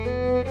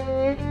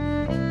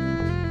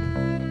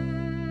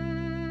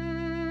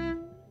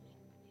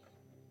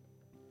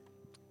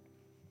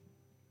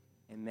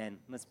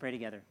Let's pray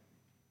together.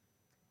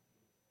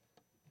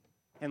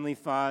 Heavenly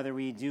Father,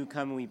 we do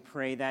come and we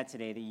pray that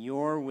today, that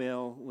your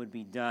will would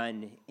be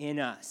done in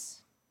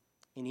us,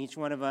 in each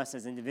one of us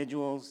as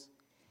individuals,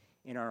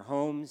 in our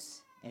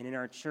homes and in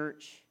our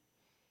church,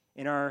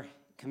 in our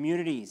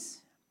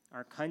communities,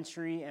 our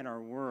country, and our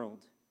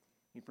world.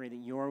 We pray that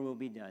your will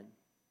be done.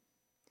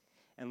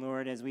 And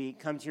Lord, as we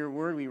come to your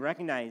word, we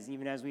recognize,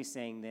 even as we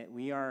sang, that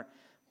we are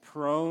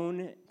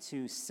prone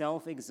to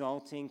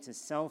self-exalting, to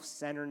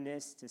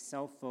self-centeredness, to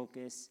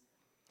self-focus.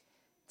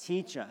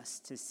 Teach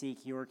us to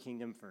seek your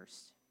kingdom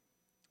first.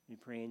 We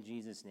pray in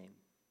Jesus' name.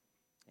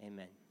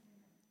 Amen.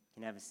 You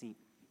can have a seat.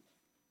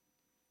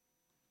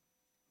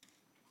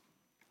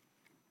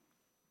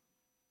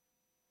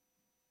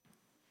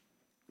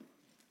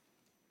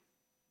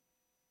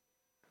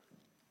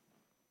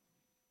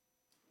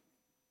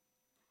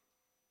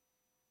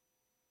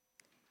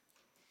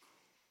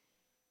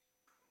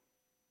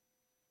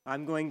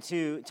 I'm going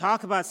to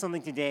talk about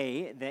something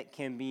today that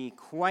can be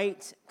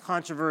quite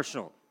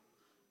controversial.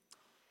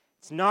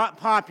 It's not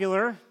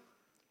popular.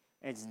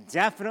 It's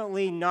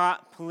definitely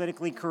not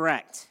politically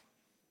correct.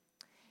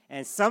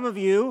 And some of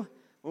you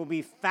will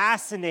be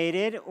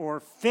fascinated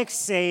or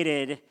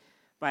fixated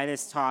by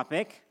this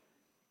topic.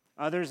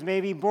 Others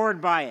may be bored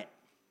by it,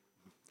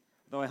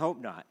 though I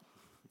hope not.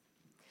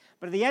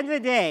 But at the end of the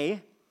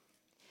day,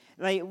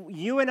 like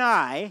you and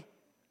I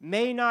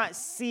may not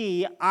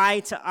see eye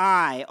to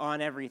eye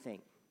on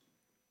everything.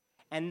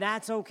 And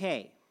that's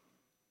okay.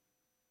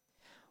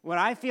 What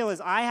I feel is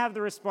I have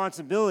the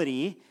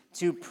responsibility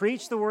to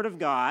preach the Word of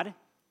God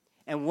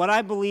and what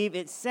I believe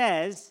it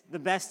says the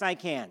best I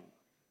can.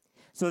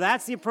 So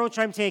that's the approach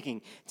I'm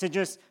taking, to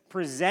just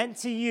present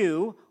to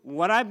you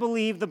what I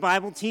believe the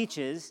Bible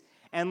teaches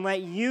and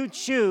let you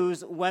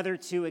choose whether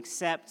to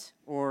accept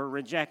or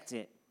reject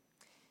it.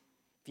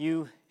 If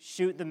you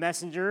shoot the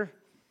messenger,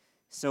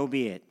 so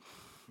be it.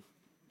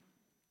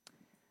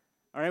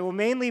 All right, we'll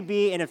mainly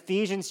be in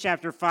Ephesians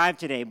chapter 5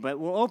 today, but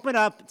we'll open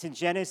up to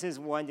Genesis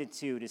 1 to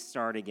 2 to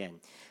start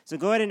again. So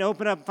go ahead and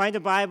open up, find a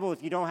Bible.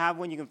 If you don't have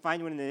one, you can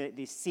find one in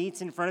the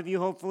seats in front of you,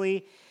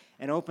 hopefully,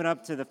 and open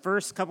up to the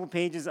first couple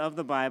pages of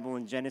the Bible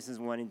in Genesis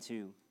 1 and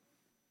 2.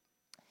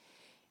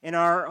 In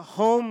our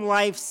Home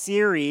Life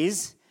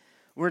series,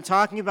 we're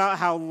talking about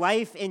how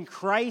life in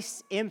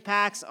Christ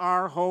impacts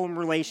our home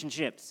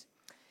relationships.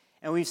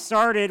 And we've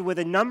started with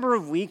a number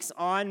of weeks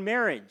on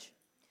marriage,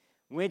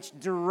 which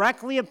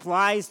directly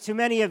applies to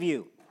many of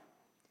you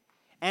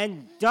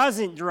and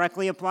doesn't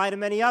directly apply to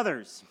many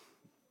others.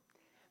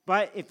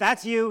 But if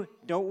that's you,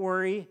 don't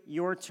worry,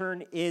 your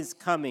turn is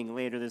coming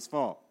later this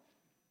fall.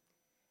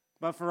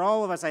 But for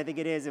all of us, I think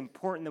it is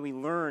important that we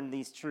learn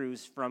these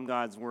truths from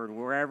God's Word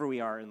wherever we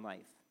are in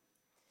life.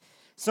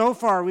 So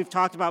far, we've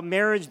talked about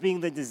marriage being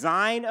the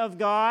design of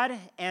God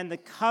and the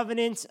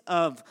covenant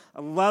of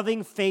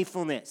loving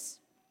faithfulness.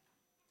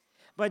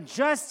 But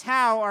just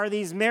how are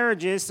these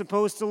marriages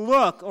supposed to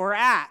look or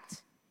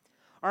act?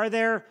 Are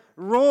there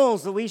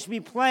roles that we should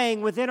be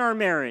playing within our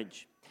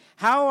marriage?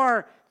 How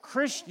are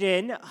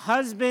Christian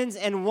husbands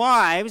and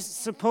wives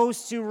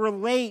supposed to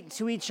relate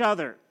to each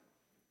other?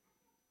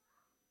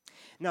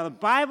 Now, the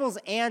Bible's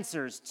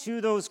answers to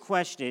those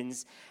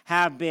questions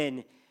have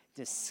been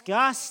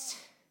discussed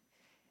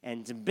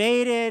and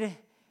debated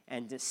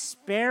and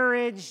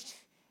disparaged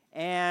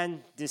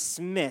and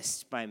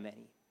dismissed by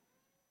many.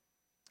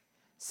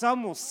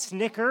 Some will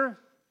snicker,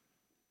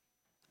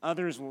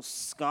 others will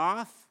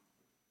scoff.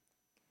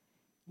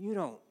 You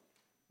don't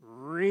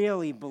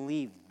really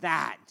believe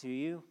that, do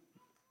you?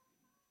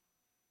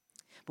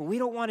 But we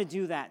don't want to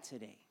do that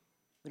today.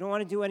 We don't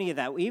want to do any of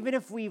that. Even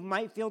if we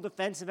might feel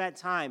defensive at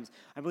times,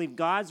 I believe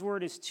God's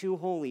word is too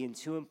holy and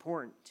too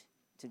important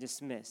to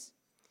dismiss.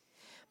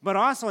 But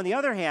also, on the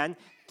other hand,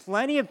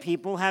 plenty of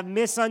people have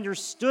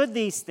misunderstood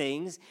these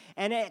things,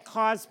 and it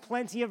caused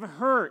plenty of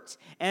hurt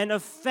and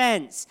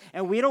offense,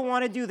 and we don't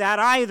want to do that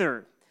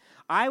either.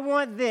 I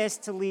want this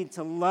to lead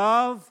to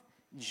love,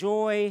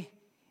 joy,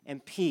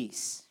 and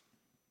peace.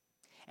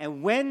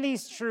 And when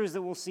these truths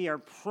that we'll see are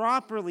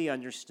properly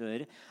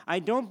understood, I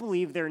don't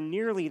believe they're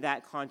nearly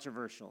that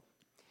controversial.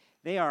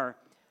 They are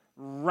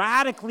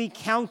radically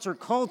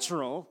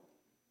countercultural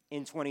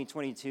in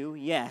 2022,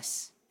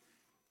 yes,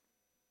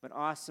 but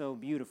also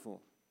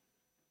beautiful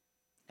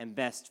and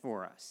best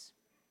for us.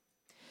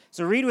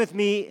 So read with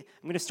me. I'm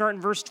going to start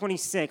in verse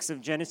 26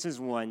 of Genesis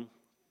 1,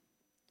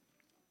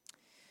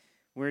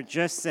 where it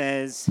just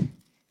says,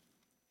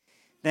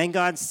 "Then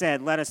God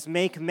said, 'Let us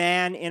make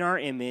man in our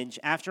image,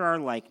 after our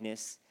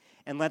likeness,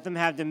 and let them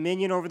have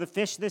dominion over the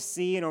fish of the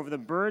sea, and over the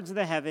birds of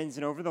the heavens,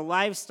 and over the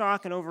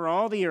livestock, and over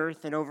all the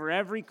earth, and over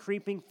every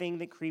creeping thing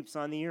that creeps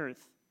on the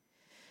earth.'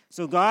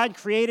 So God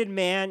created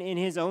man in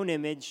his own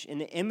image. In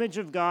the image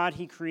of God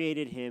he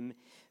created him.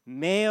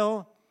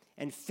 Male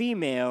and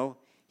female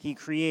he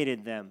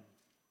created them.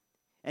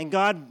 And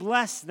God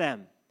blessed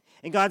them.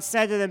 And God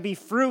said to them, 'Be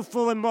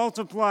fruitful and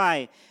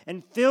multiply,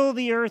 and fill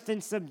the earth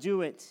and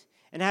subdue it,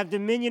 and have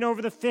dominion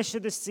over the fish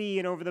of the sea,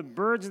 and over the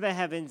birds of the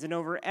heavens, and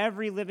over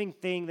every living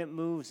thing that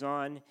moves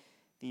on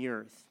the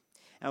earth.'"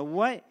 Now,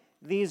 what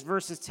these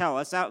verses tell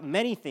us?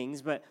 Many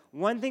things, but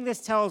one thing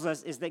this tells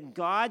us is that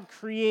God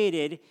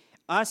created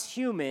us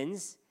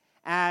humans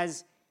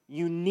as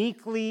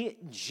uniquely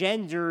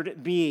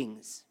gendered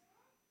beings.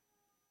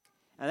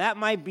 Now, that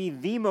might be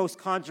the most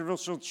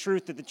controversial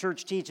truth that the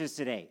church teaches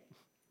today,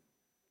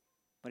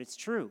 but it's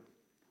true.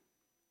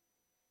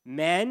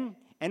 Men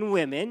and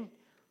women,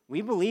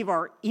 we believe,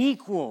 are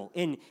equal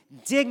in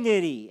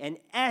dignity and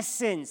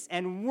essence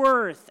and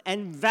worth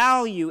and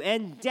value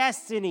and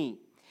destiny,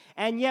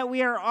 and yet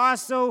we are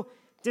also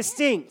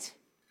distinct,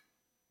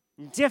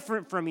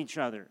 different from each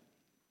other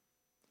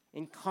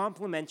in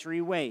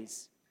complementary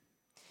ways.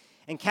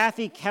 And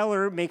Kathy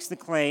Keller makes the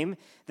claim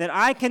that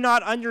I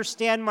cannot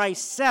understand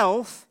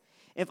myself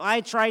if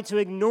I try to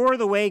ignore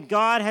the way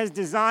God has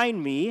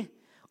designed me,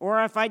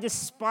 or if I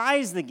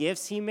despise the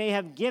gifts he may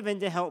have given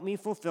to help me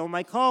fulfill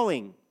my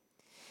calling.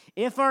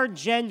 If our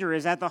gender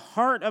is at the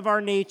heart of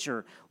our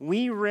nature,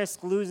 we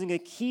risk losing a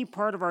key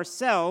part of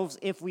ourselves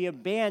if we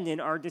abandon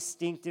our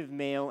distinctive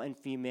male and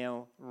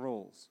female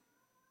roles.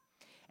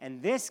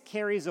 And this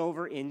carries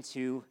over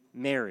into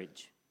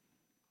marriage.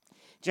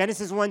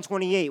 Genesis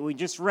 1:28, we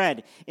just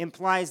read,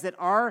 implies that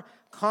our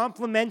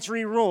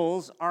complementary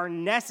roles are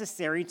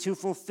necessary to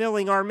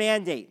fulfilling our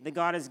mandate that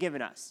God has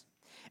given us.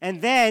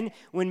 And then,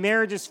 when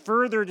marriage is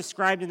further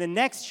described in the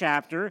next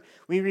chapter,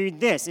 we read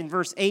this in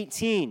verse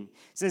 18.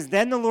 It says,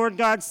 "Then the Lord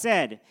God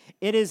said,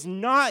 'It is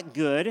not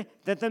good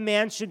that the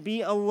man should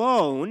be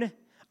alone.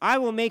 I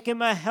will make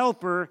him a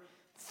helper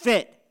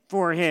fit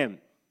for him.'"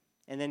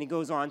 And then he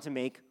goes on to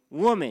make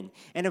woman.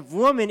 And if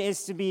woman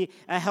is to be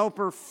a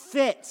helper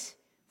fit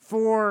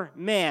for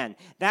man,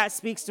 that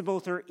speaks to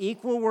both her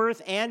equal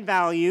worth and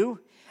value,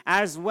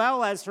 as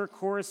well as her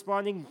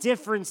corresponding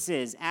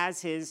differences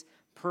as his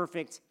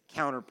perfect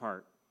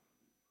counterpart.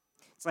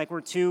 It's like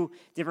we're two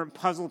different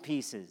puzzle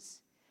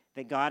pieces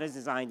that God has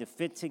designed to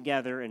fit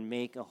together and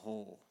make a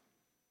whole.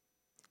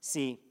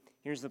 See,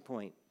 here's the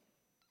point.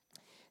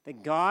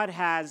 That God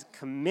has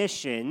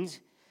commissioned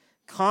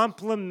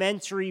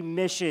complementary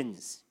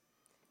missions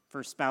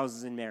for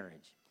spouses in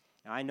marriage.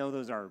 Now, I know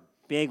those are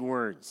big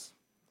words.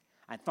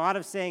 I thought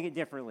of saying it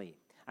differently.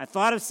 I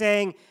thought of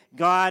saying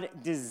God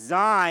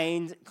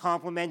designed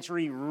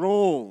complementary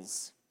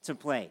roles to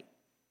play.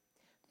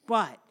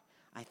 But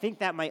I think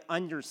that might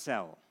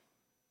undersell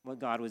what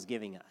God was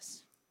giving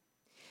us.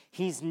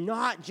 He's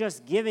not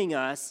just giving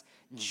us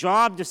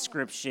job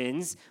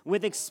descriptions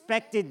with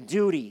expected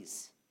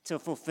duties to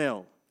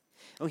fulfill.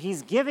 Oh,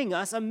 he's giving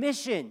us a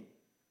mission.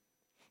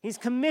 He's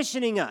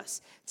commissioning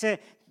us to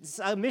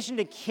a mission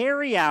to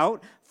carry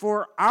out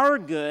for our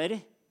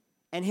good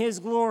and his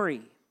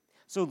glory.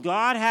 So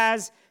God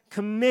has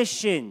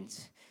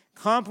commissioned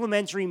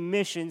complementary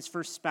missions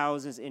for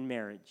spouses in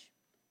marriage.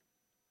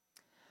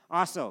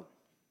 Also,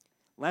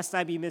 lest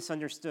I be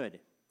misunderstood,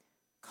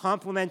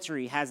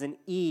 complementary has an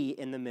E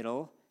in the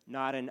middle,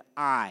 not an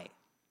I.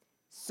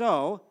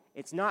 So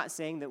it's not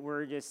saying that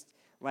we're just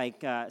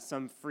like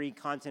some free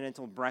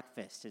continental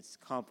breakfast. It's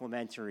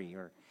complimentary.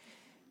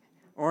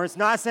 Or it's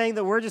not saying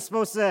that we're just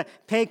supposed to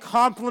pay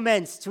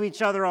compliments to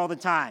each other all the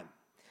time.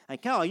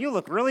 Like, oh, you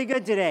look really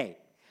good today.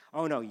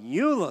 Oh, no,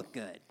 you look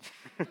good.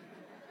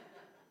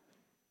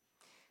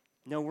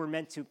 No, we're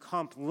meant to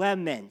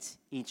complement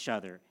each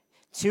other.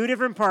 Two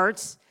different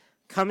parts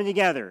coming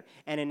together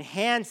and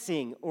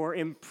enhancing or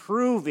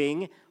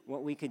improving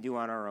what we could do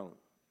on our own.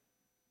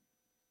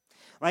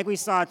 Like we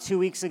saw 2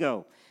 weeks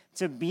ago,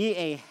 to be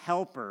a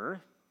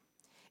helper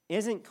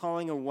isn't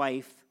calling a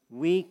wife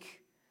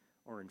weak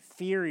or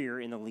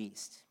inferior in the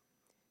least.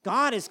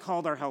 God is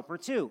called our helper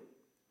too.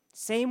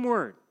 Same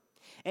word.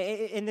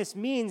 And this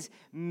means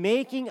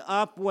making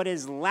up what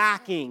is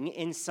lacking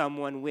in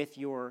someone with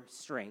your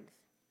strength,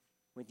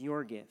 with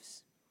your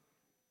gifts.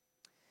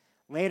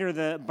 Later,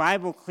 the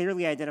Bible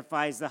clearly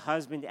identifies the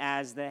husband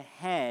as the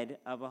head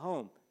of a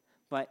home,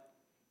 but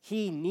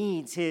he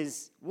needs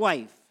his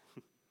wife.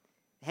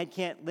 The head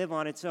can't live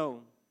on its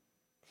own.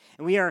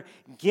 And we are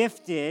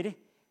gifted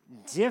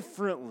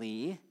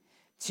differently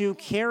to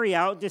carry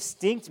out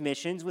distinct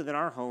missions within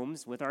our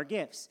homes with our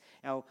gifts.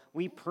 Now,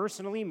 we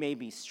personally may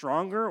be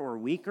stronger or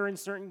weaker in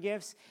certain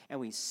gifts, and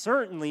we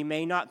certainly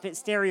may not fit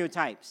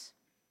stereotypes.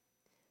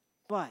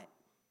 But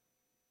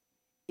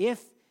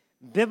if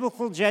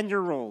biblical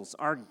gender roles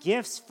are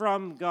gifts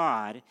from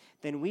God,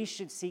 then we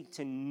should seek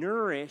to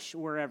nourish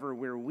wherever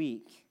we're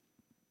weak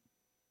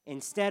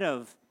instead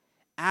of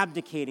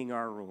abdicating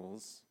our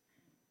roles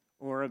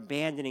or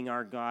abandoning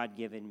our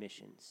God-given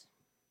missions.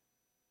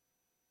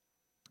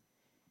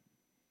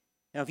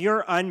 Now, if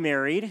you're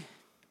unmarried,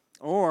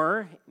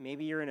 or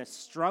maybe you're in a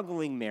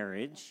struggling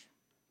marriage,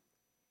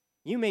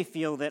 you may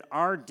feel that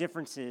our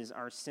differences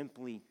are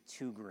simply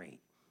too great.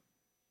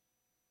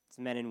 It's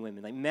men and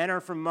women. Like men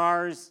are from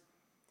Mars,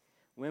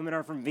 women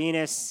are from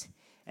Venus,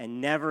 and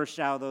never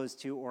shall those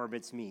two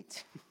orbits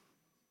meet.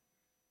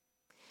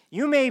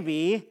 You may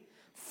be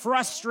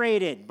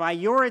frustrated by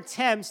your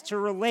attempts to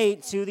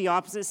relate to the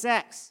opposite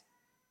sex.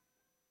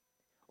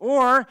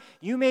 Or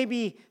you may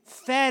be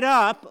fed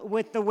up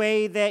with the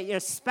way that your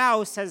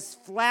spouse has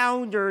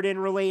floundered in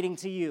relating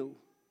to you.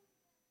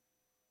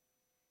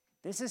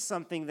 This is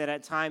something that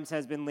at times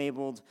has been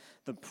labeled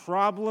the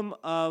problem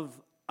of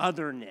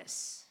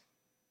otherness.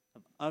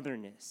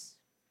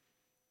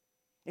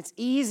 It's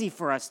easy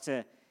for us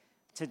to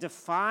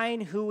define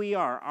who we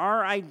are,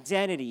 our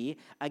identity,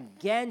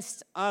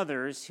 against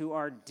others who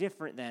are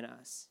different than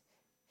us.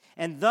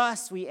 And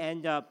thus we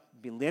end up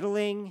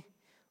belittling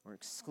or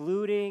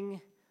excluding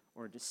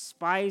or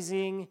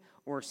despising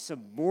or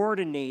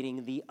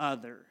subordinating the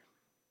other.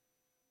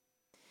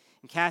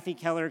 And Kathy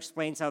Keller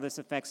explains how this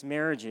affects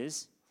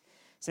marriages,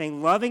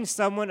 saying loving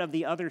someone of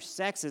the other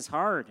sex is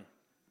hard.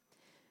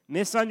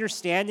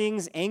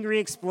 Misunderstandings, angry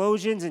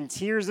explosions, and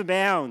tears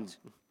abound.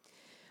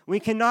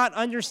 We cannot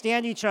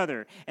understand each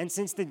other, and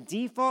since the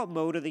default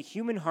mode of the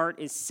human heart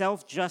is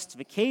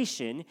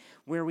self-justification,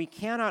 where we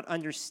cannot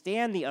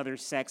understand the other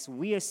sex,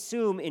 we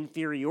assume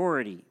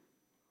inferiority.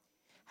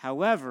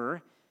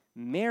 However,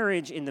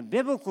 marriage in the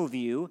biblical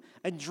view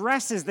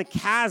addresses the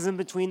chasm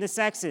between the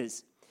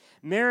sexes.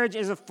 Marriage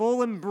is a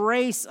full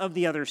embrace of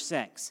the other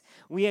sex.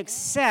 We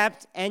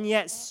accept and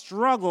yet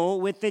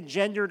struggle with the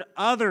gendered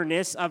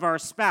otherness of our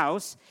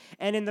spouse,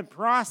 and in the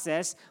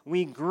process,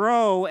 we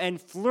grow and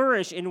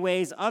flourish in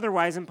ways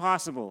otherwise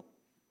impossible.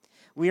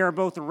 We are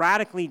both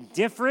radically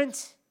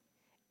different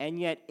and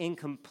yet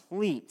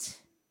incomplete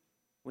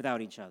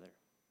without each other.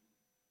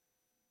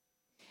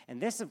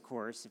 And this, of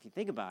course, if you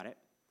think about it,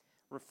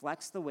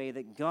 reflects the way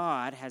that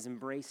God has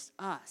embraced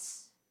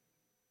us.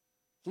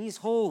 He's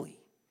holy.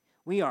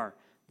 We are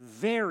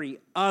very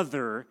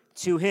other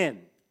to him.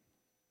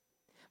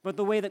 But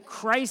the way that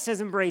Christ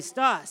has embraced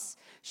us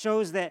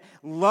shows that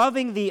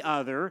loving the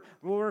other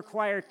will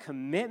require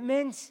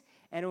commitment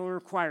and it will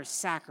require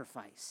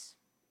sacrifice.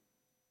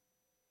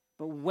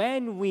 But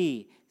when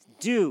we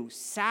do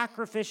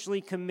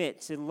sacrificially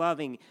commit to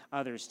loving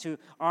others, to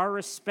our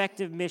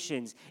respective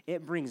missions,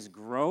 it brings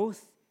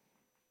growth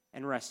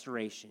and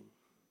restoration.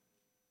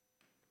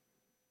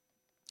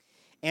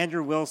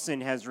 Andrew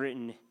Wilson has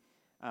written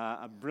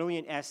a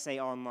brilliant essay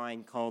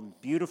online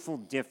called Beautiful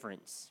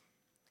Difference.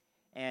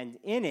 And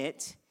in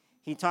it,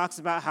 he talks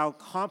about how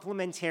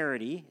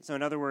complementarity, so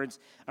in other words,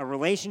 a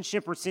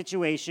relationship or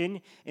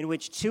situation in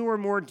which two or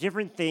more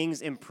different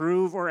things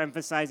improve or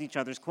emphasize each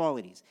other's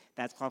qualities.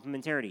 That's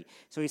complementarity.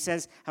 So he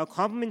says how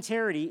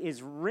complementarity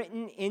is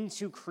written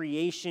into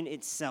creation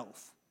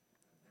itself.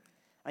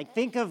 Like,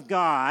 think of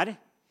God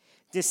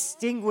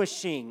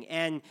distinguishing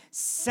and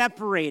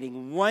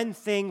separating one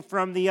thing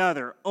from the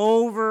other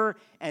over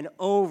and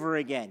over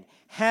again.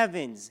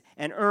 Heavens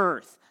and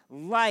earth,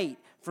 light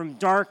from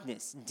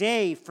darkness,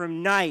 day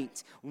from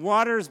night,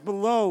 waters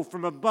below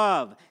from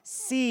above,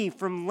 sea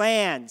from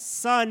land,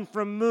 sun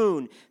from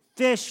moon,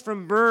 fish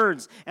from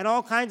birds, and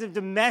all kinds of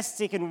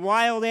domestic and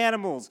wild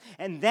animals.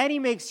 And then he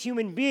makes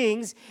human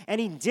beings, and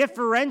he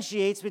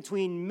differentiates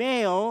between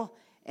male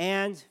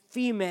and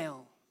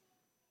female.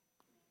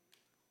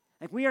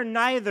 Like, we are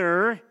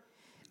neither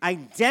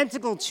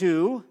identical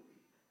to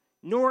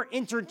nor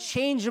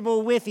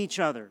interchangeable with each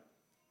other.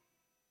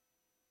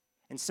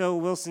 And so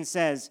Wilson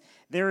says,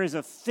 there is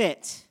a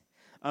fit,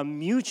 a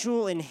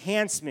mutual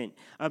enhancement,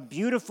 a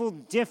beautiful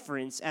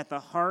difference at the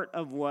heart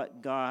of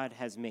what God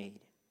has made.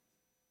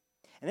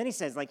 And then he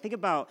says, think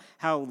about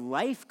how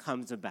life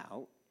comes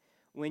about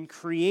when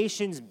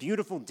creation's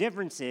beautiful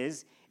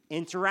differences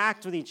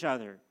interact with each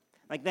other.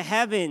 Like the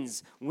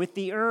heavens with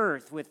the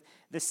earth, with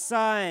the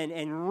sun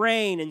and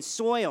rain and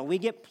soil. We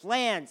get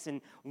plants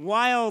and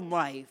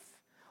wildlife.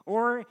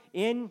 Or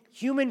in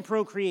human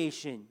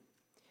procreation,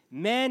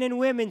 men and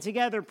women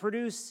together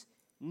produce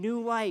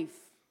new life.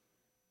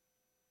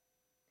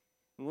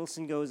 And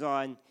Wilson goes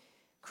on,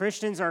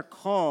 Christians are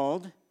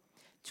called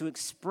to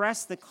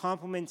express the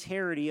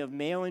complementarity of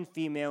male and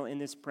female in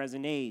this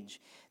present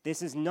age.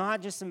 This is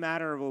not just a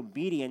matter of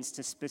obedience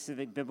to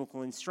specific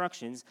biblical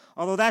instructions,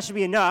 although that should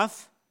be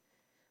enough,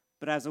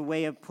 but as a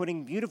way of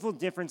putting beautiful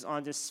difference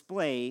on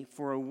display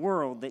for a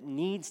world that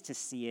needs to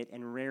see it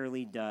and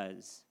rarely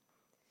does.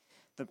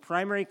 The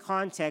primary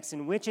context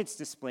in which it's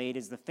displayed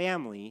is the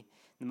family.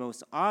 The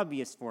most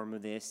obvious form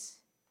of this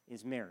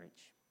is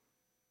marriage.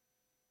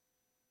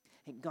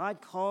 And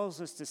God calls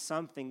us to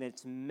something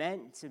that's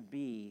meant to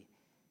be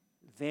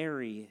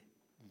very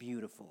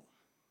beautiful.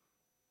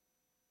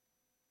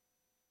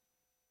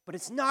 But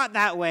it's not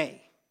that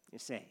way, you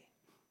say.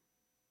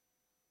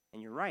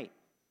 And you're right.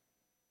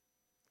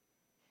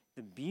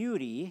 The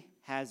beauty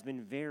has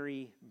been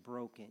very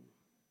broken.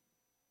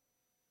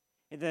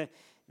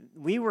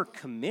 We were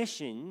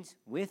commissioned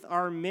with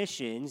our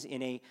missions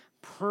in a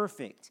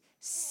perfect,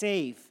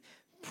 safe,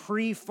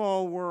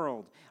 pre-fall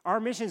world. Our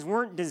missions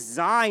weren't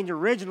designed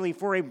originally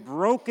for a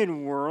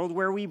broken world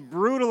where we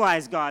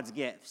brutalize God's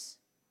gifts.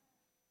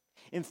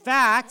 In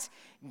fact,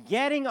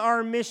 getting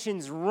our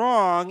missions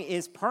wrong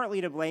is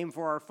partly to blame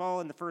for our fall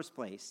in the first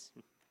place.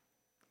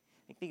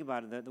 Think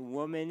about it. The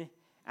woman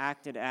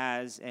acted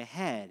as a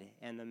head,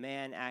 and the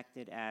man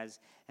acted as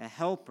a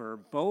helper,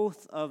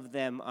 both of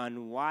them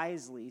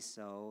unwisely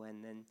so,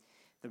 and then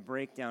the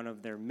breakdown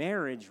of their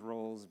marriage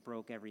roles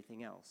broke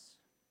everything else.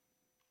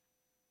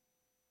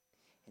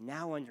 And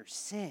now under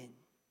sin,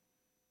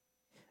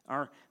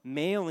 our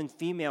male and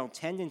female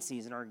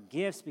tendencies and our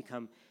gifts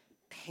become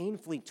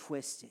painfully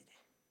twisted.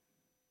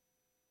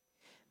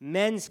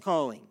 Men's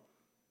calling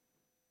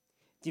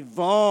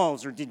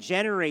devolves or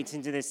degenerates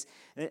into this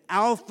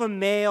alpha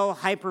male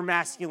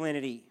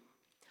hypermasculinity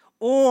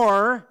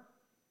or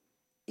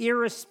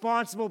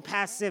irresponsible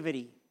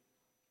passivity.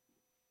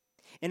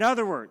 In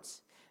other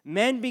words,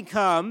 men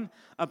become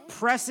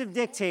oppressive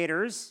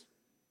dictators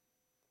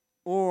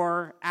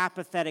or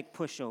apathetic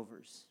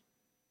pushovers.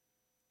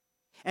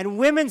 And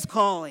women's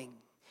calling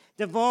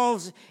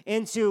devolves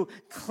into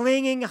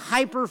clinging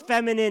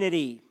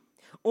hyperfemininity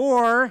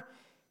or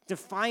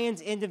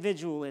defiant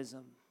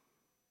individualism.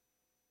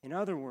 In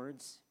other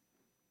words,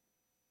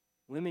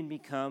 women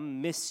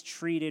become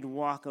mistreated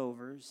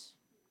walkovers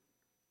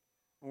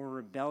or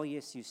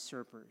rebellious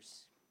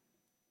usurpers.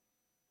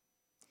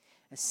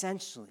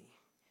 Essentially,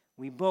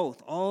 we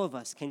both, all of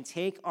us, can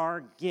take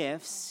our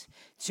gifts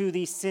to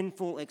the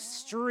sinful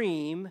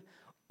extreme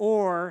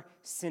or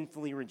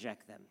sinfully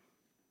reject them.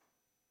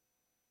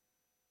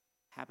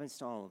 Happens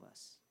to all of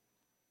us.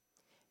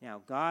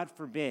 Now, God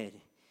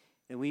forbid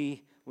that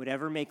we would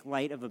ever make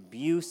light of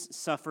abuse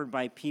suffered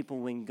by people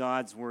when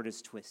God's word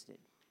is twisted.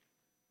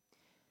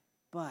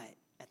 But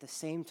at the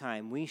same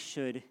time, we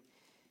should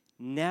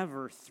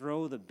never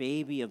throw the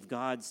baby of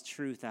God's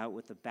truth out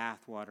with the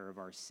bathwater of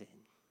our sin.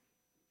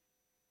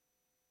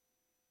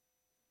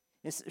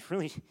 This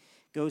really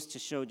goes to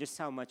show just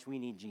how much we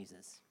need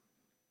Jesus,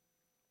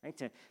 right?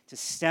 To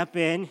step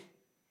in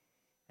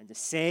and to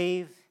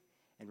save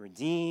and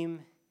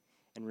redeem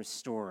and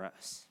restore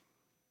us.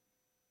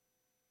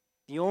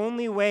 The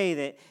only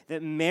way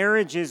that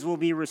marriages will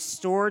be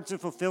restored to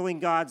fulfilling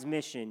God's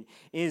mission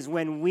is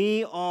when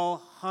we all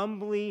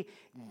humbly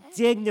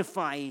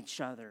dignify each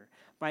other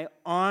by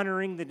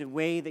honoring the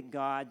way that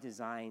God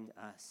designed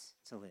us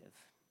to live.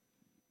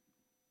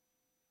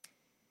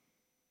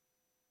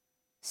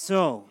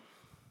 So,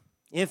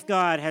 if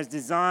God has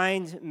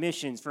designed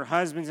missions for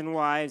husbands and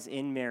wives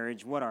in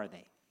marriage, what are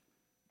they?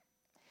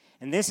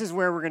 And this is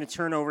where we're going to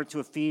turn over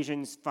to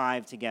Ephesians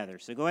 5 together.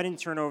 So go ahead and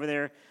turn over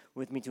there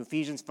with me to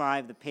Ephesians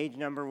 5. The page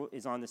number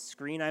is on the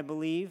screen, I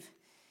believe.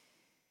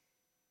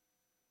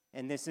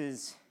 And this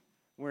is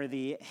where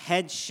the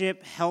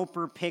headship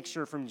helper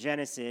picture from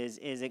Genesis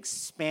is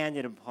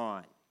expanded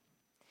upon.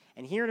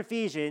 And here in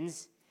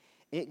Ephesians,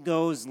 it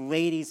goes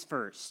ladies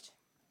first.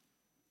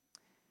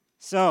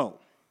 So,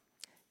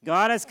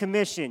 God has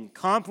commissioned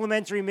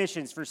complementary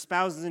missions for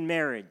spouses in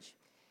marriage.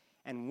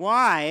 And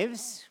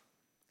wives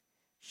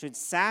should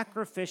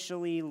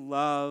sacrificially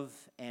love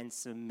and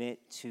submit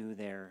to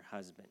their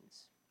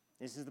husbands.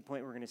 This is the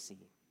point we're going to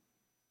see.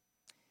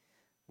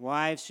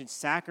 Wives should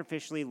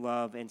sacrificially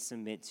love and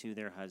submit to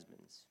their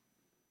husbands.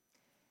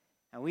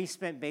 Now, we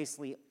spent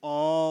basically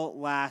all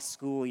last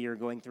school year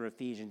going through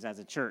Ephesians as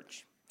a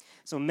church.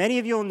 So many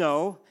of you will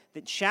know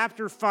that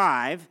chapter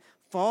 5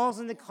 falls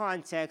in the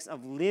context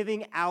of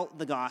living out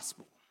the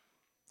gospel.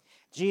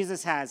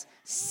 Jesus has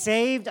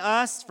saved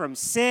us from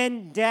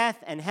sin,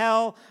 death, and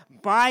hell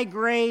by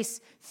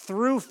grace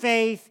through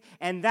faith,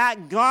 and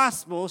that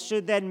gospel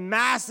should then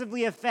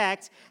massively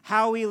affect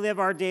how we live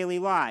our daily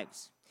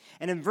lives.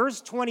 And in verse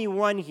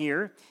 21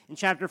 here, in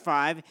chapter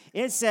 5,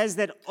 it says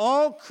that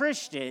all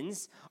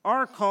Christians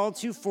are called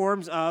to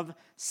forms of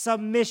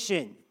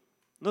submission.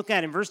 Look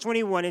at it. In verse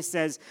 21, it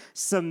says,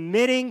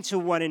 submitting to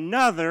one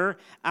another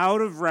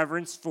out of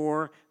reverence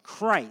for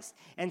Christ.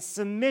 And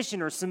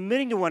submission or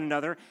submitting to one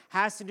another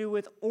has to do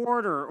with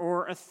order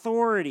or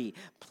authority,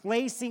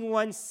 placing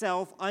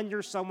oneself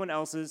under someone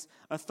else's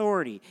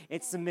authority.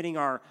 It's submitting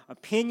our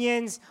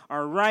opinions,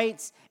 our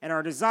rights, and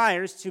our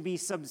desires to be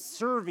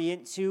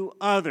subservient to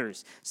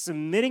others,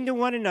 submitting to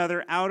one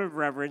another out of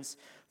reverence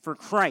for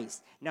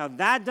Christ. Now,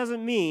 that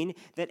doesn't mean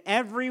that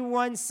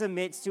everyone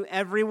submits to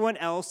everyone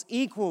else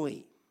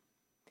equally.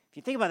 If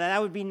you think about that,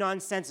 that would be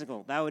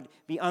nonsensical. That would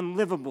be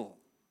unlivable.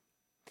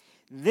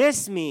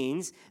 This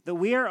means that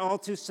we are all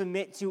to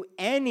submit to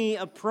any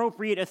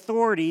appropriate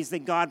authorities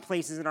that God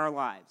places in our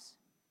lives.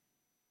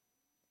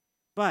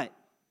 But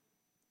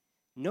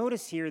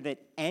notice here that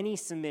any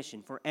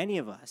submission for any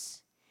of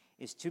us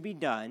is to be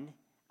done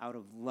out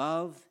of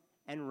love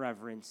and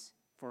reverence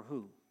for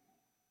who?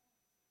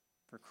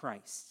 For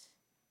Christ.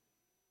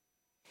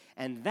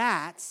 And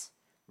that's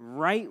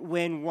right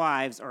when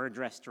wives are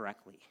addressed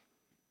directly.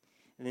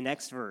 In the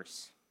next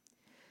verse,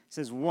 it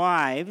says,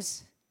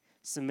 wives,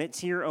 submit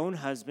to your own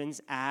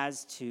husbands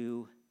as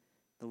to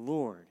the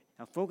Lord.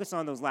 Now focus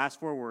on those last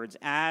 4 words,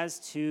 as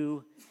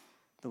to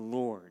the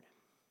Lord.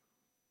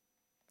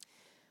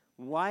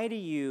 Why do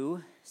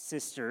you,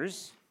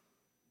 sisters,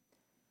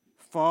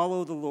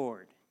 follow the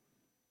Lord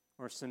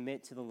or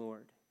submit to the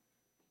Lord?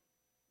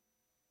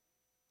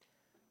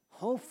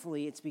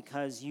 Hopefully it's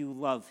because you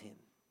love him.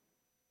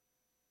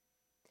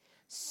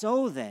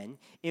 So then,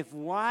 if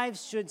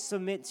wives should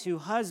submit to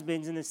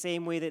husbands in the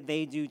same way that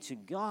they do to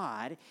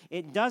God,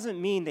 it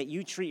doesn't mean that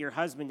you treat your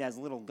husband as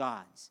little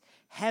gods.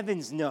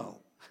 Heavens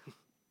no.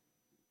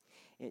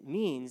 It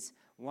means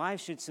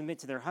wives should submit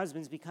to their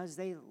husbands because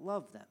they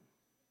love them.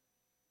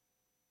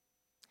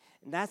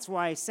 And that's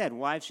why I said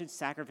wives should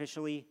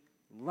sacrificially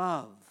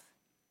love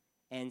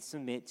and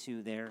submit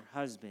to their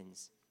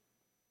husbands.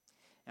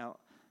 Now,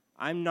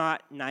 I'm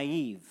not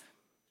naive.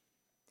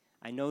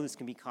 I know this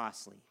can be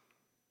costly.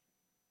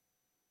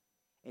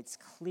 It's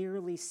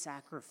clearly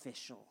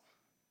sacrificial.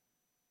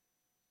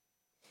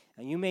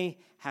 Now, you may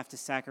have to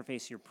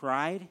sacrifice your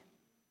pride,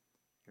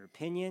 your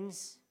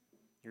opinions,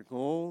 your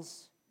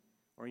goals,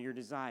 or your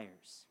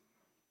desires.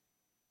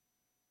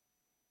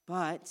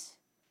 But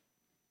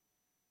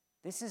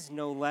this is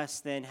no less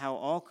than how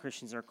all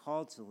Christians are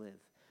called to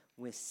live,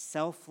 with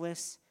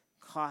selfless,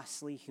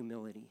 costly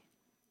humility.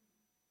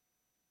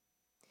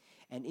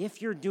 And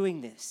if you're doing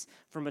this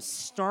from a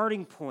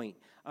starting point,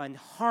 a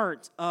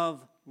heart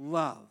of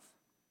love,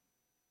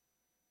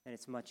 then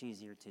it's much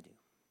easier to do.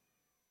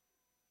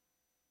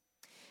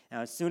 Now,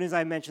 as soon as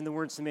I mention the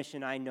word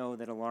submission, I know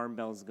that alarm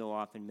bells go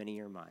off in many of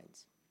your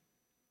minds.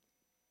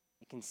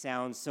 It can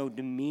sound so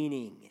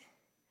demeaning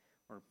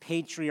or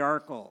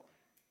patriarchal.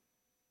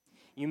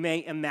 You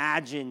may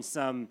imagine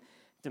some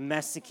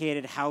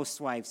domesticated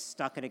housewife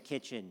stuck in a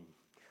kitchen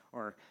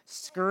or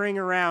scurrying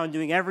around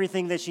doing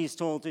everything that she's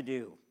told to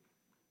do.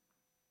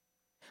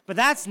 But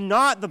that's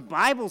not the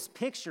Bible's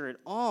picture at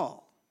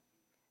all.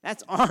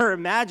 That's our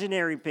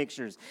imaginary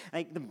pictures.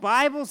 Like the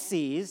Bible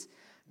sees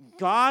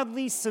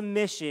godly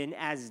submission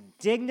as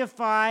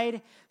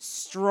dignified,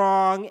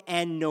 strong,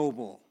 and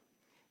noble.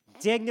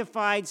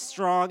 Dignified,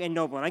 strong, and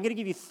noble. And I'm going to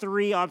give you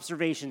 3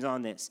 observations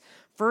on this.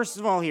 First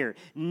of all here,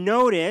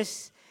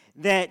 notice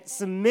that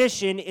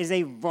submission is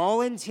a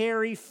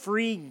voluntary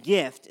free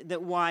gift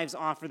that wives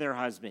offer their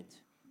husband.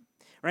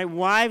 Right?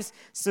 Wives,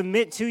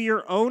 submit to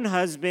your own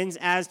husbands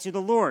as to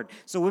the Lord.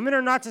 So women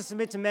are not to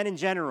submit to men in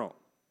general.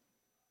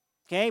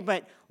 Okay,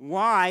 but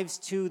wives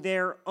to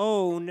their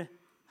own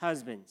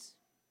husbands.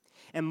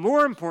 And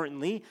more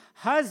importantly,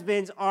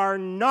 husbands are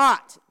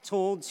not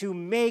told to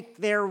make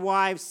their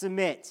wives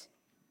submit.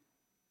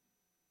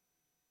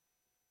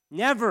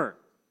 Never.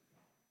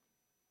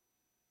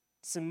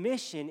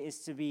 Submission is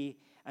to be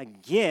a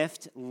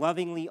gift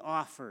lovingly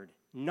offered,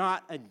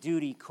 not a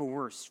duty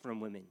coerced from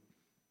women.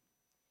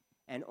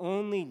 And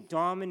only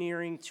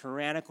domineering,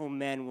 tyrannical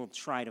men will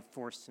try to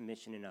force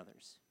submission in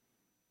others.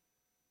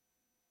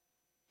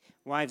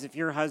 Wives, if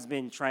your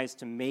husband tries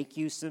to make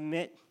you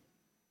submit,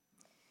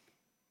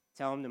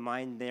 tell him to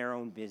mind their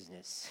own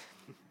business.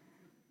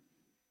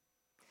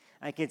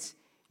 Like it's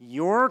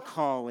your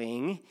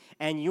calling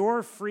and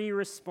your free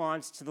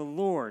response to the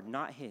Lord,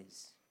 not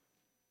his.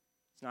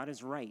 It's not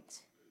his right.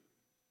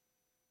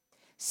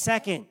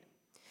 Second,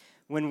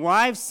 when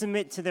wives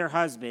submit to their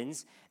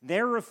husbands,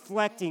 they're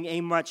reflecting a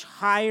much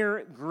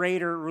higher,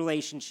 greater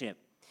relationship.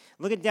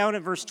 Look down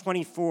at verse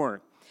 24.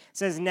 It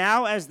says,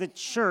 now as the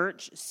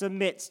church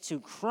submits to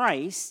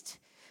Christ,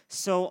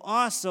 so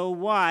also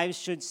wives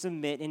should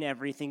submit in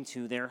everything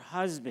to their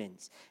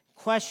husbands.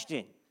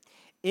 Question,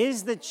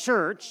 is the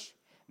church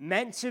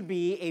meant to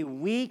be a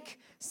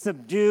weak,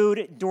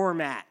 subdued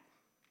doormat?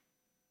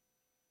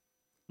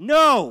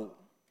 No.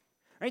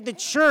 Right? The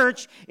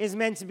church is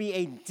meant to be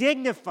a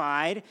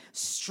dignified,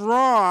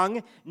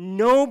 strong,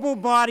 noble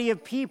body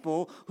of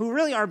people who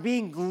really are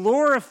being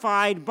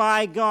glorified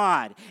by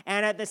God.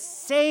 And at the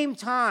same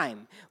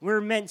time,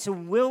 we're meant to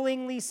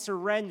willingly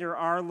surrender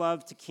our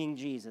love to King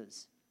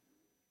Jesus.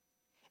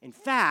 In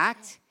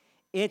fact,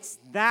 it's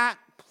that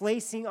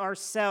placing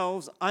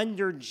ourselves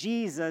under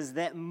Jesus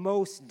that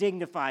most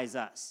dignifies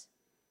us.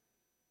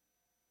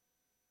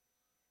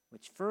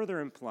 Which further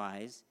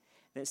implies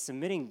that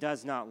submitting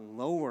does not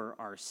lower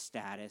our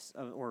status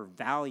or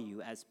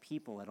value as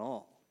people at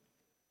all.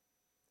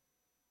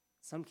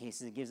 In some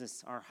cases, it gives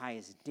us our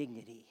highest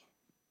dignity.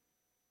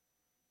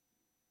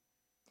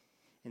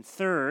 And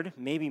third,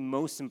 maybe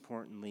most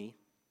importantly,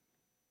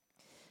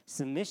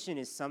 submission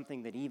is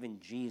something that even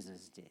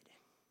Jesus did.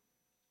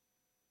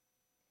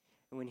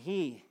 When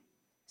he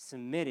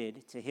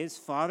submitted to his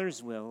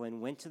Father's will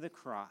and went to the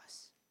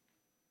cross,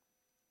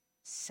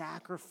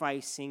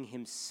 sacrificing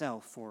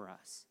himself for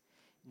us,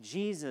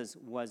 Jesus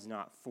was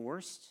not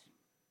forced,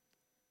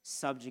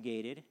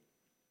 subjugated,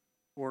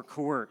 or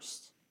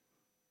coerced.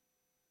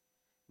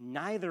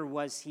 Neither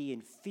was he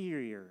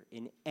inferior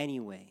in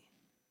any way.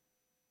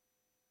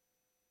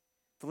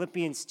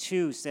 Philippians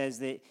 2 says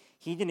that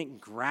he didn't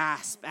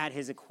grasp at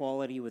his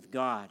equality with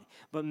God,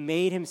 but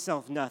made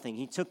himself nothing.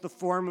 He took the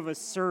form of a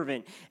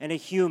servant and a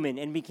human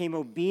and became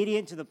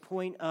obedient to the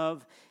point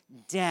of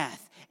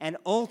death. And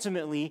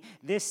ultimately,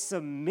 this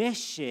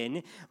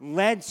submission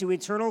led to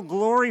eternal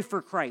glory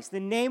for Christ, the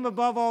name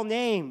above all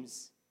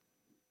names.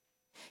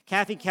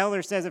 Kathy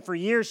Keller says that for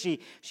years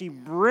she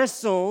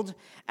bristled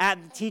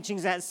at the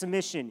teachings at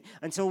submission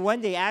until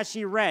one day, as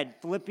she read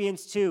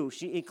Philippians 2,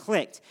 it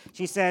clicked.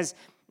 She says,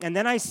 and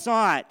then I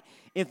saw it.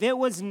 if it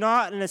was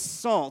not an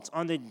assault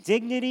on the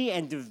dignity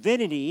and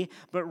divinity,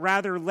 but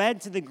rather led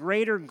to the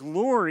greater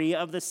glory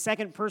of the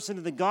second person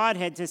of the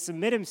Godhead to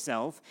submit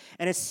himself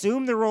and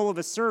assume the role of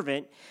a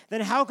servant,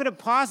 then how could it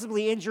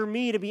possibly injure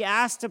me to be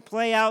asked to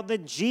play out the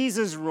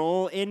Jesus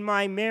role in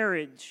my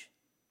marriage?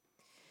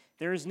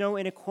 There is no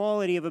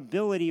inequality of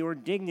ability or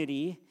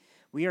dignity.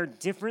 We are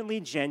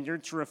differently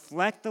gendered to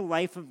reflect the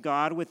life of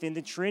God within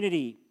the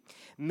Trinity.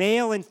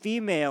 Male and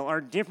female are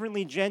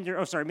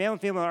male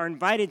and female are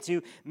invited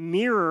to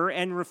mirror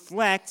and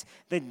reflect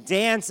the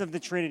dance of the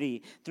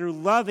Trinity through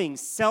loving,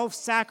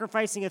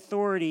 self-sacrificing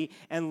authority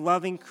and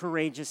loving,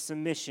 courageous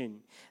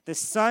submission. The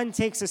Son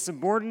takes a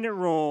subordinate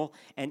role,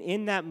 and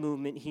in that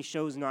movement, he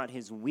shows not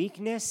his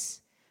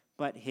weakness,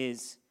 but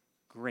his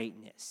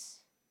greatness.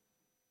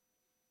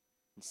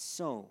 And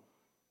so,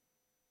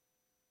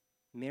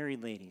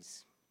 married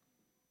ladies,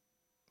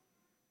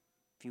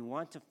 if you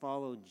want to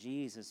follow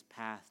Jesus'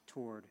 path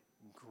toward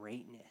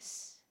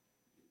greatness,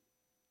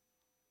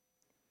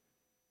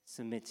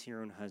 submit to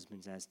your own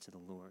husbands as to the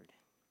Lord.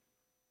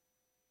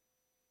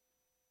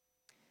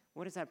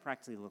 What does that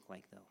practically look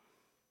like, though?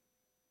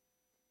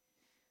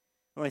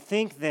 Well, I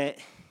think that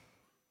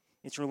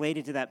it's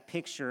related to that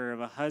picture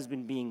of a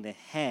husband being the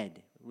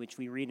head, which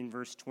we read in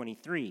verse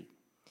 23.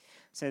 It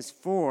says,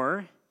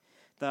 "For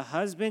the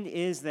husband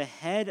is the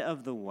head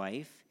of the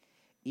wife,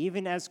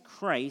 even as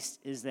Christ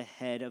is the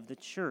head of the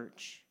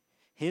church,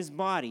 his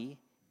body,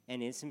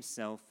 and is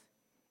himself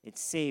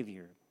its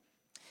Savior."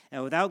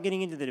 Now, without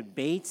getting into the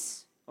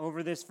debates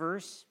over this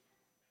verse,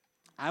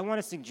 I want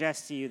to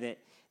suggest to you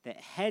that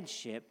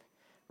headship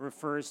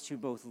refers to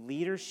both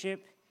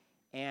leadership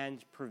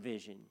and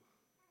provision.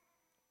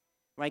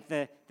 Like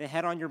the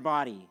head on your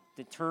body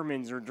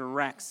determines or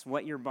directs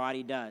what your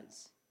body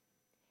does.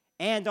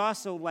 And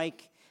also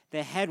like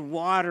the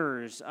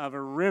headwaters of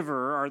a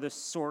river are the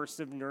source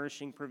of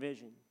nourishing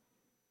provision.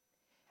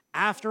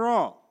 After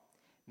all,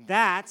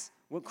 that's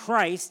what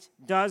Christ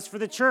does for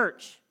the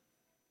church.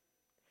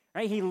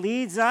 Right? He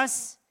leads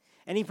us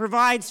and he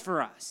provides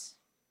for us.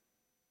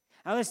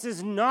 Now, this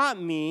does not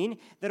mean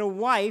that a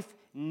wife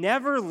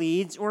never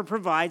leads or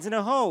provides in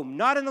a home.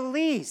 Not in the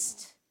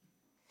least.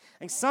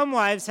 Like some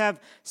wives have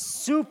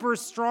super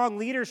strong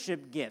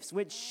leadership gifts,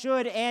 which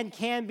should and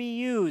can be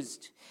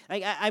used.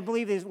 I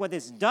believe what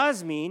this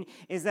does mean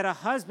is that a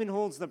husband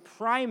holds the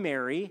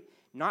primary,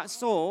 not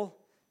sole,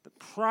 the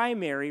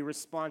primary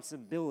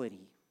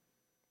responsibility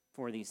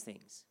for these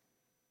things.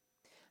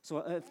 So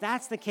if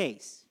that's the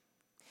case,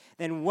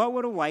 then what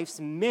would a wife's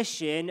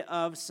mission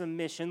of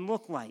submission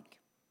look like?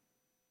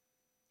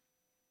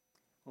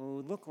 Well, it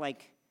would look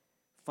like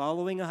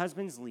following a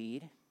husband's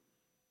lead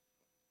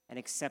and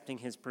accepting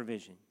his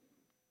provision.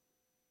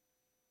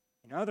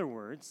 In other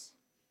words,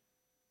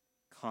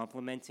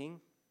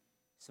 complementing,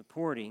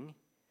 supporting,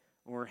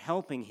 or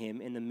helping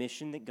him in the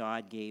mission that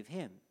God gave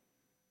him.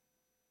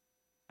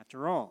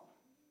 After all,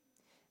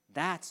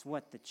 that's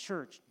what the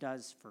church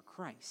does for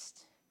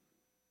Christ.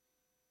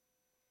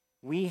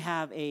 We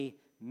have a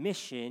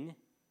mission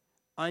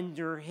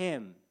under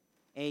him,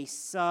 a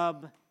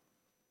submission.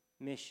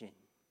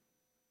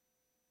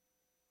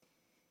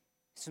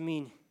 So I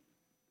mean,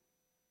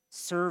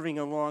 serving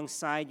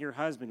alongside your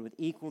husband with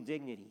equal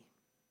dignity,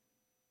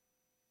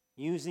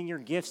 using your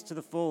gifts to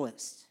the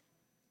fullest,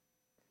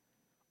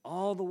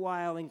 all the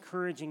while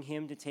encouraging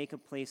him to take a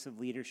place of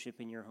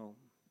leadership in your home.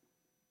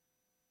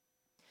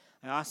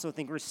 I also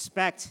think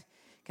respect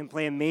can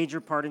play a major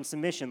part in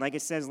submission. Like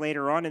it says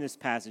later on in this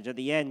passage, at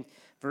the end,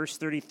 verse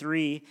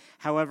 33,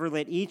 "However,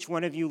 let each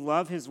one of you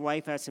love his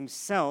wife as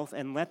himself,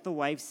 and let the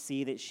wife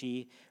see that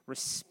she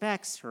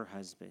respects her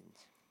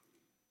husband."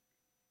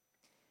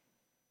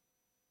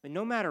 But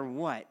no matter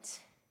what,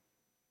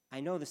 I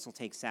know this will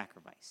take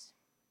sacrifice.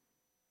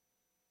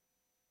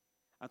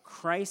 A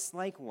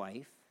Christ-like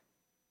wife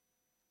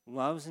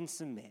loves and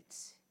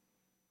submits,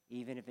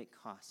 even if it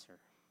costs her.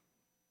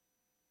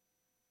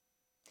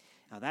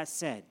 Now, that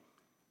said,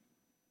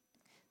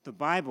 the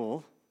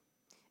Bible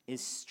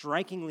is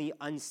strikingly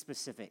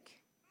unspecific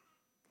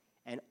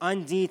and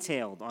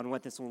undetailed on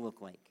what this will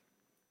look like.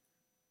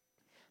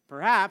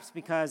 Perhaps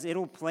because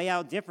it'll play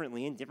out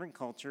differently in different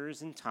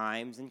cultures and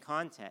times and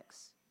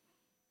contexts.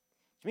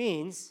 Which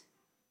means,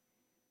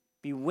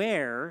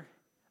 beware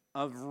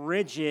of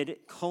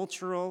rigid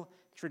cultural,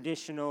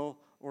 traditional,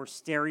 or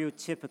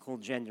stereotypical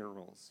gender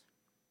roles.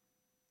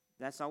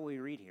 That's not what we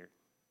read here.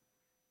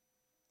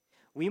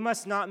 We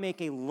must not make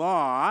a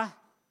law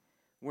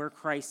where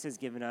Christ has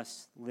given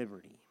us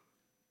liberty.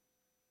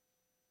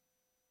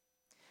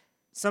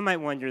 Some might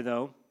wonder,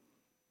 though,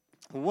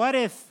 what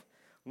if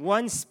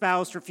one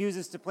spouse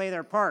refuses to play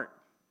their part?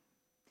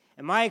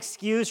 Am I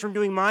excused from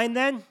doing mine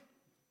then?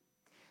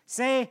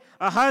 Say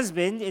a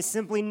husband is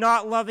simply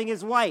not loving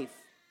his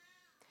wife.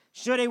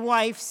 Should a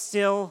wife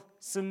still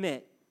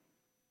submit?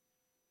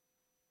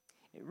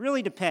 It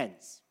really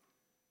depends.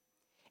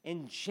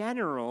 In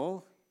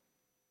general,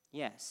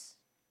 yes.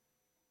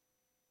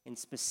 In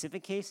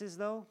specific cases,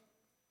 though,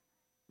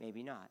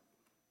 maybe not.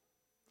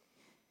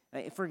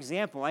 For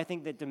example, I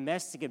think that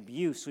domestic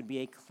abuse would be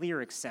a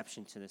clear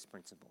exception to this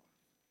principle.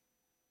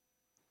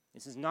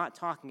 This is not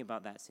talking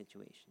about that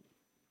situation.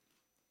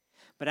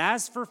 But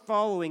as for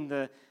following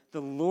the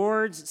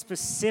Lord's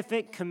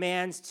specific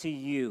commands to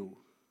you,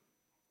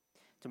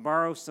 to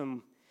borrow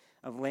some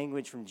of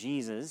language from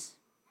Jesus,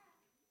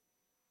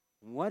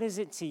 what is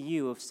it to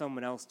you if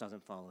someone else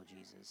doesn't follow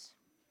Jesus?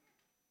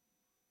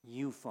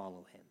 You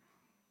follow him.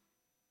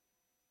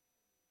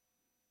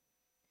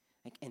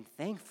 And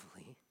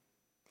thankfully,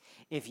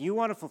 if you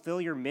want to fulfill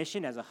your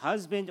mission as a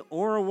husband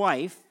or a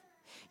wife,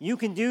 you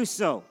can do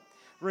so,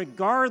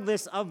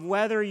 regardless of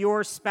whether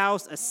your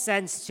spouse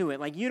assents to it.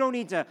 Like, you don't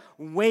need to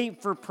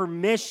wait for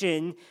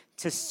permission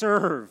to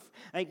serve.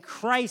 Like,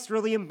 Christ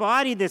really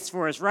embodied this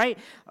for us, right?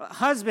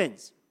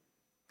 Husbands,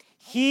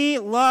 he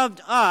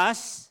loved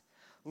us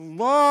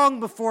long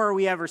before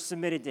we ever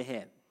submitted to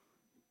him.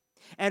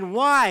 And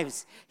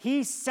wives,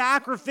 he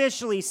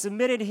sacrificially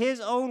submitted his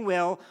own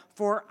will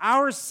for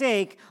our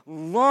sake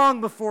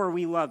long before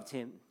we loved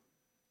him.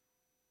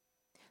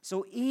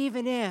 So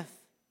even if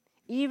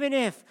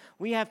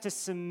we have to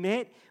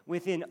submit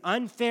within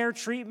unfair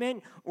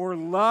treatment or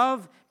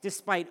love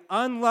despite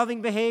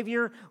unloving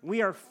behavior,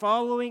 we are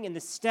following in the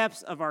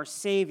steps of our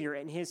Savior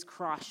and his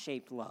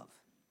cross-shaped love.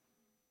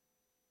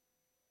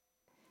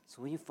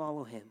 So will you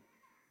follow him?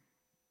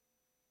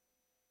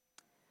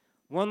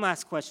 One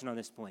last question on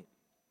this point.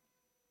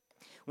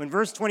 When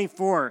verse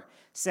 24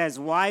 says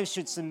wives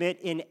should submit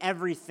in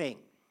everything,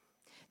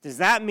 does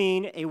that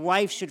mean a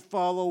wife should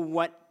follow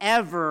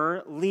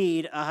whatever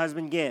lead a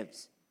husband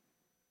gives?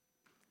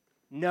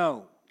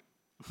 No.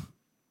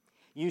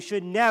 You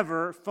should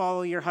never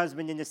follow your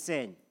husband into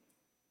sin.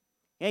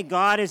 Okay,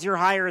 God is your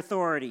higher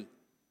authority.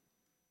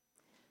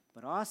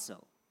 But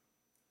also,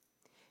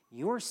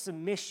 your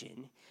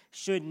submission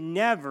should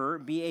never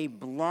be a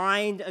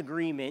blind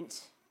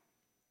agreement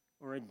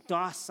or a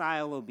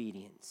docile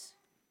obedience.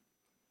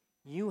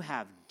 You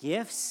have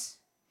gifts,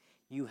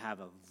 you have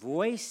a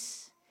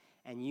voice,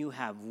 and you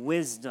have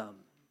wisdom.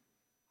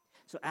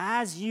 So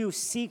as you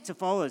seek to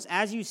follow this,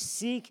 as you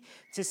seek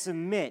to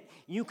submit,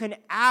 you can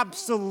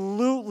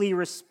absolutely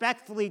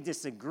respectfully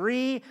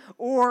disagree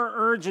or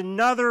urge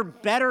another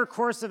better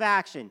course of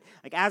action.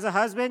 Like, as a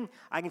husband,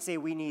 I can say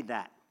we need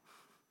that.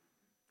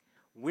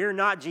 We're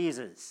not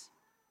Jesus,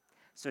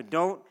 so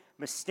don't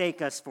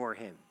mistake us for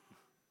him.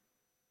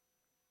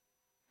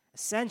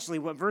 Essentially,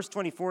 what verse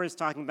 24 is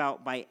talking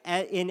about by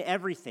in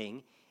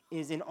everything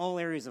is in all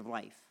areas of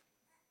life.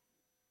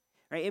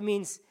 Right? It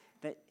means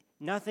that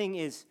nothing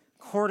is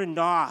cordoned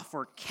off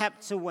or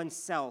kept to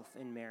oneself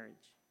in marriage.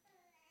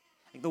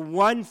 Like, the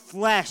one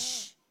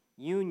flesh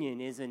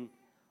union is an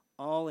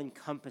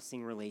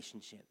all-encompassing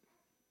relationship.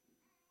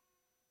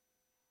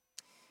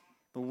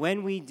 But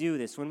when we do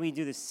this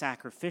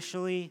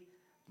sacrificially,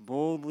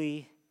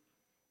 boldly,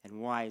 and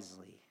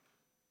wisely,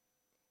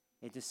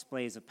 it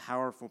displays a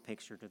powerful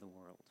picture to the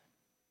world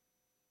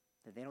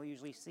that they don't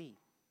usually see.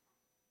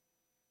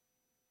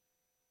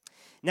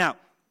 Now,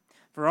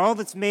 for all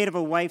that's made of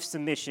a wife's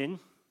submission,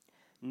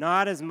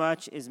 not as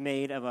much is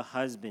made of a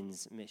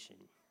husband's mission,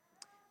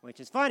 which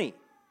is funny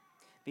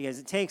because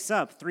it takes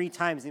up 3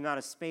 times the amount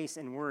of space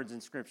and words in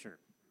Scripture.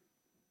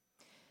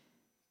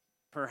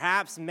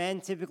 Perhaps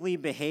men typically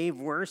behave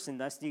worse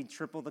and thus need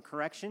triple the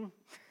correction.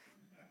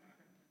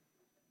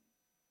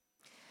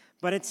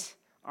 But it's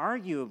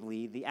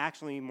arguably the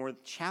actually more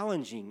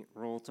challenging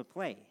role to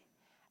play,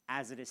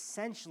 as it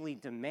essentially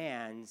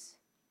demands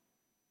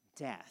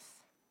death.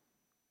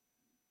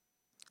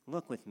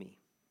 Look with me,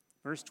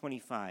 verse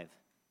 25.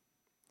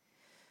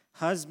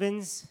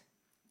 Husbands,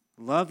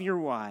 love your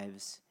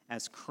wives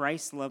as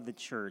Christ loved the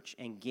church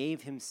and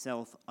gave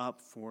himself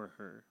up for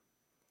her,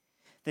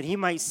 that he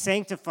might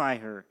sanctify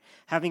her,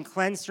 having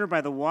cleansed her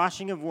by the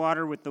washing of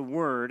water with the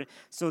word,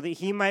 so that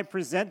he might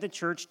present the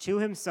church to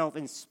himself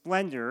in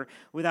splendor,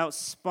 without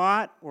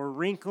spot or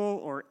wrinkle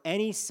or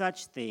any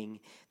such thing,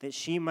 that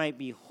she might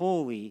be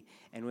holy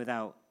and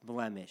without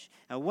blemish.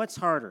 Now, what's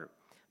harder,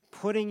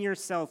 putting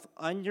yourself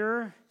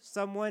under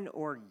someone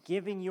or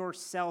giving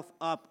yourself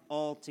up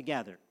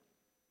altogether?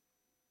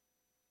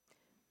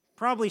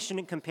 Probably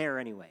shouldn't compare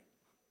anyway.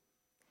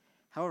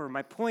 However,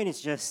 my point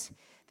is just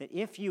that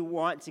if you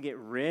want to get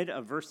rid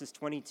of verses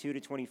 22 to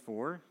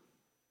 24,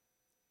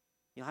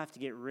 you'll have to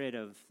get rid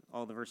of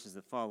all the verses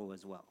that follow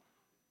as well.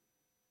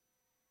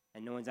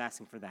 And no one's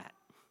asking for that.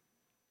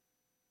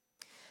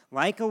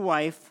 Like a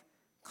wife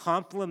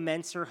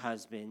complements her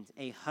husband,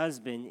 a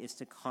husband is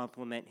to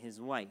complement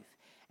his wife.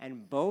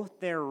 And both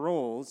their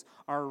roles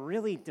are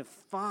really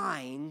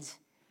defined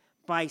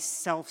by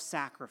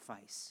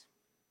self-sacrifice.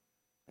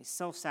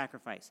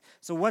 Self-sacrifice.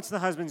 So what's the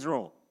husband's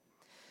role?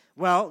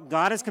 Well,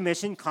 God has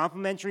commissioned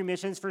complementary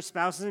missions for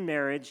spouses in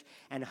marriage,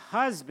 and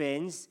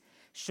husbands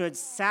should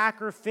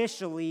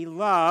sacrificially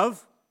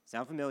love,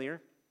 sound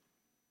familiar?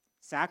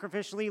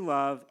 Sacrificially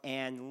love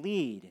and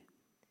lead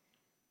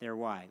their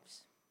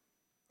wives.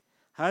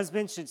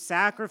 Husbands should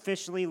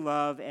sacrificially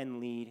love and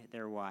lead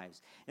their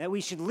wives. And that we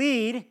should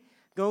lead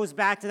goes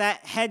back to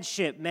that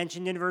headship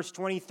mentioned in verse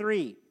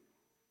 23.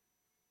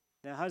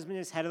 The husband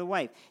is head of the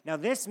wife. Now,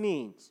 this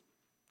means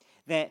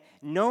that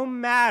no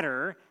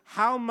matter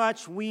how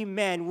much we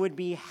men would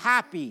be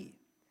happy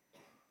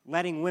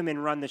letting women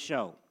run the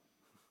show,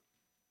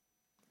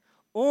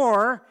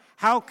 or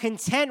how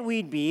content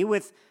we'd be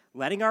with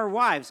letting our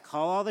wives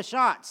call all the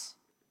shots.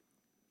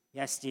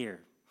 Yes, dear.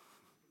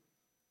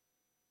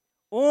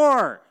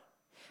 Or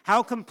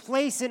how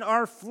complacent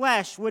our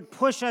flesh would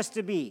push us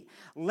to be,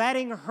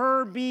 letting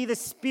her be the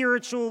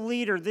spiritual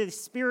leader, the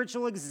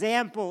spiritual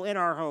example in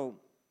our home.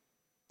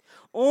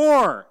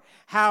 Or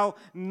how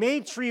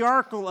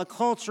matriarchal a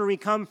culture we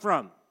come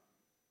from,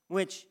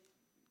 which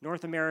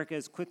North America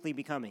is quickly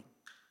becoming.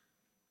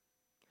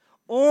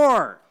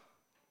 Or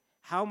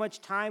how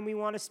much time we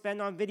want to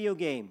spend on video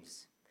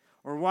games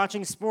or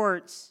watching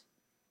sports.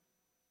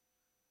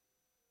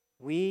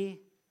 We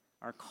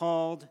are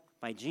called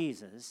by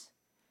Jesus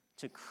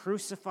to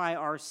crucify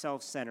our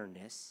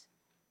self-centeredness,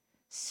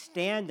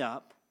 stand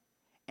up,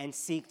 and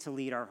seek to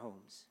lead our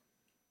homes.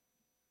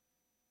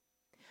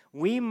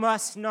 We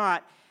must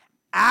not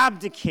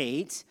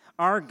abdicate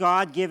our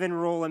God-given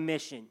role and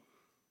mission.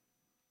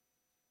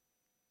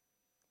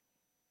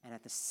 And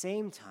at the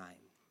same time,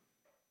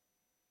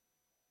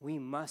 we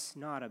must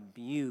not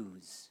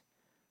abuse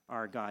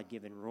our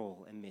God-given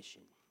role and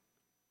mission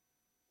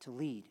to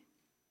lead.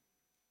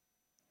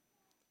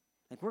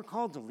 Like, we're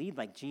called to lead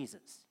like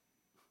Jesus.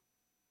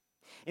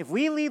 If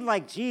we lead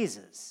like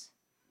Jesus,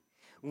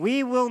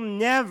 we will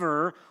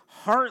never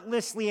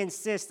heartlessly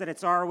insist that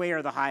it's our way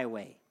or the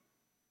highway.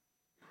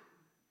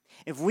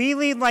 If we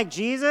lead like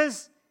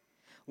Jesus,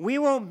 we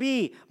won't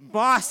be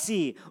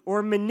bossy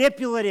or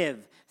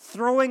manipulative,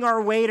 throwing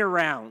our weight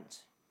around.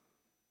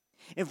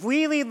 If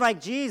we lead like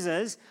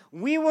Jesus,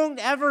 we won't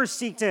ever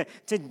seek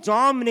to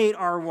dominate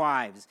our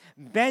wives,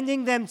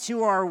 bending them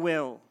to our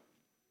will.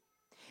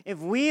 If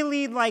we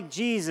lead like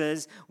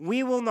Jesus,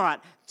 we will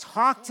not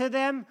talk to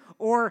them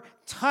or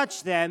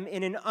touch them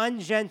in an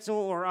ungentle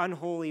or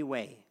unholy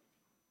way.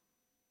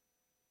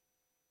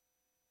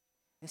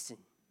 Listen,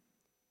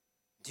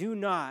 do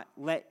not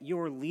let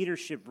your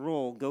leadership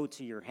role go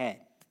to your head.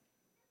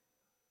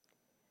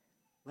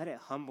 Let it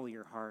humble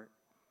your heart.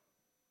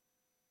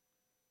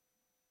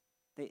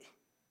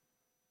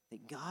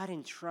 That God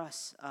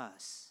entrusts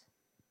us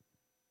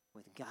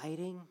with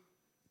guiding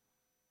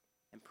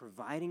and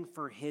providing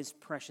for his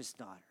precious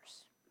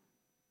daughters.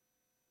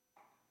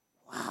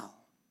 Wow.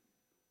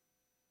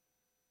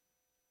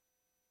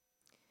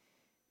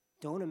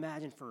 Don't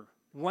imagine for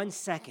 1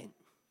 second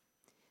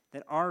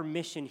that our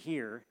mission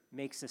here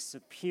makes us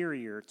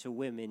superior to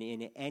women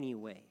in any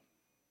way.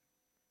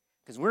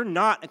 Because we're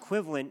not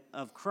equivalent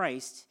of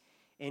Christ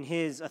in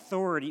his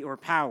authority or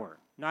power,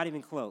 not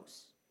even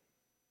close.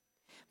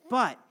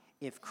 But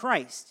if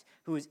Christ,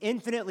 who is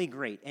infinitely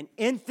great and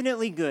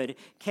infinitely good,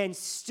 can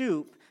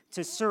stoop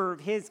to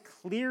serve his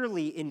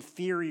clearly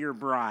inferior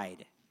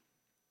bride,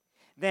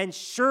 then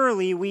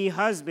surely we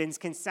husbands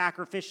can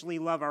sacrificially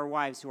love our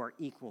wives who are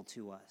equal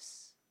to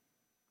us.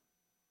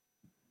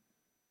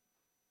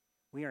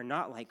 We are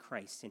not like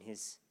Christ in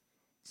his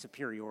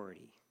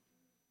superiority,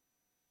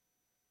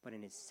 but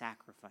in his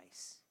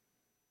sacrifice.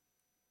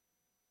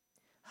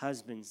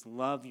 Husbands,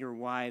 love your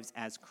wives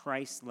as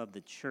Christ loved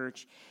the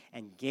church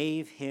and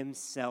gave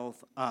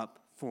himself up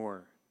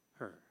for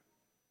her.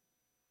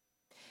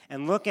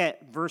 And look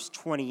at verse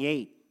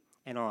 28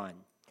 and on.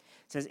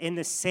 It says, in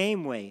the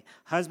same way,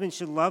 husbands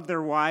should love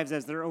their wives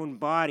as their own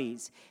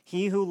bodies.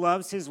 He who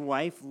loves his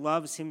wife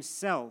loves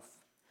himself.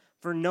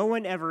 For no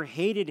one ever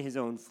hated his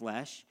own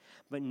flesh,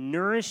 but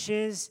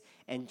nourishes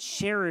and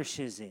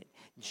cherishes it,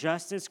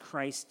 just as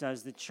Christ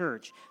does the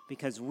church,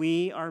 because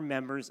we are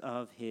members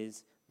of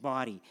his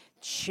body.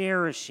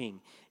 Cherishing,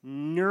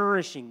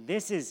 nourishing.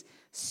 This is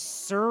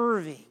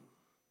serving.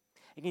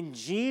 Like in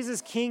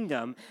Jesus'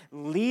 kingdom,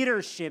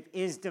 leadership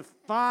is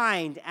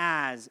defined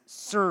as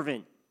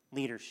servant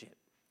leadership.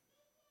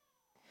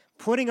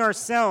 Putting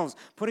ourselves,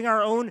 putting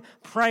our own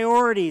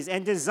priorities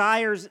and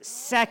desires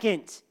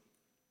second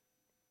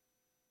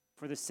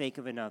for the sake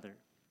of another.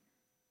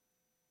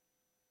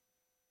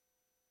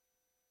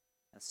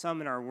 Now,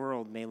 some in our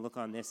world may look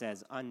on this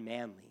as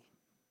unmanly,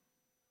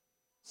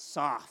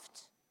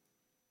 soft,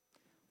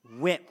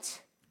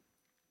 whipped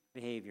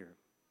behavior.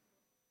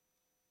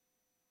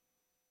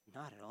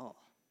 Not at all.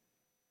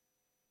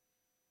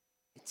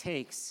 It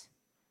takes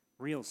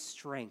real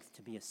strength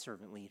to be a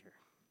servant leader.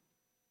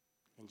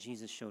 And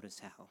Jesus showed us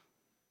how.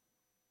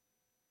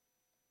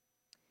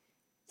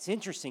 It's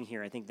interesting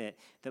here, I think, that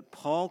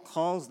Paul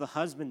calls the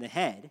husband the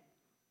head,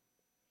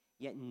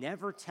 yet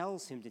never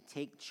tells him to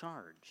take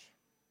charge.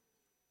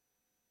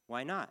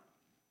 Why not?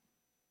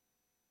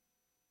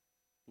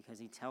 Because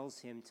he tells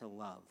him to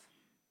love.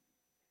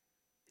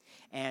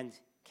 And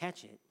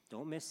catch it,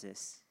 don't miss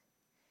this.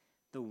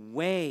 The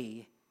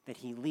way that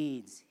he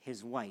leads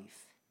his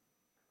wife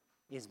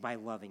is by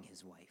loving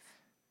his wife.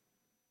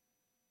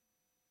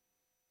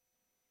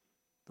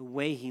 The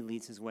way he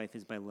leads his wife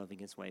is by loving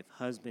his wife.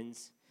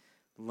 Husbands,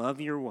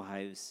 love your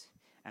wives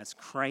as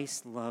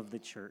Christ loved the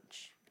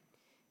church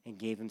and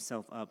gave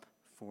himself up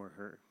for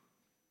her.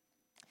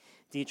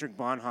 Dietrich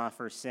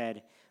Bonhoeffer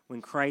said,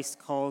 "When Christ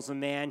calls a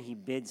man, he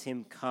bids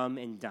him come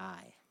and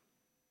die."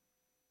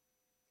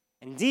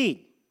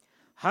 Indeed,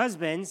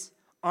 husbands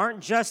aren't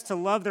just to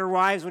love their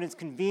wives when it's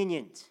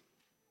convenient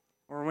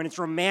or when it's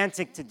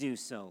romantic to do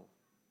so.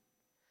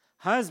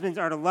 Husbands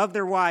are to love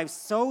their wives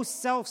so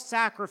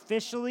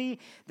self-sacrificially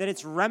that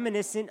it's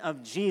reminiscent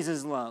of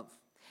Jesus' love.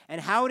 And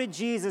how did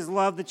Jesus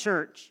love the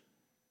church?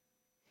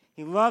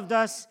 He loved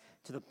us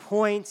to the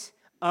point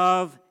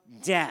of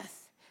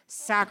death,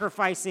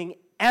 sacrificing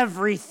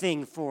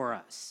everything for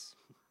us.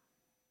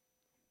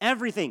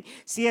 Everything.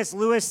 C.S.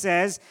 Lewis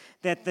says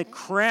that the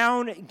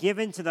crown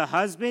given to the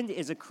husband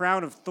is a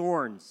crown of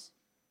thorns.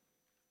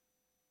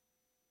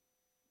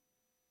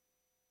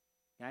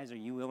 Guys, are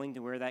you willing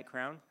to wear that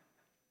crown?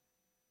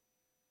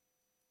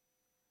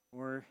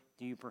 Or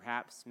do you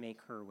perhaps make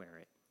her wear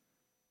it?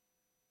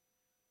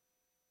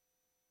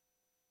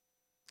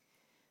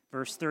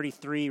 Verse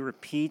 33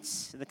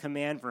 repeats the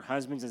command for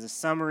husbands as a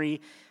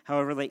summary.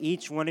 However, let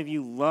each one of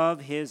you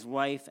love his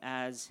wife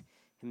as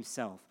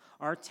himself.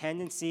 Our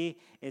tendency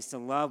is to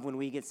love when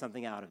we get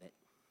something out of it.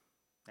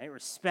 Right?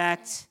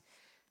 Respect,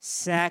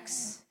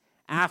 sex,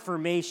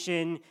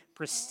 affirmation,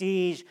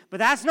 prestige. But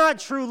that's not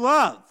true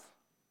love.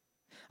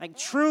 Like,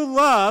 true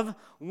love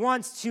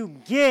wants to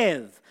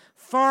give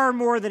far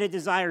more than it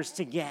desires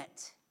to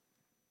get.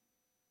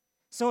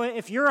 So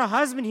if you're a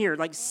husband here,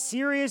 like,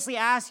 seriously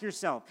ask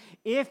yourself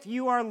if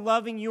you are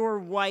loving your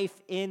wife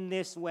in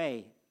this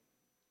way.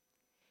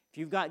 If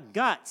you've got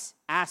guts,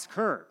 ask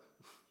her.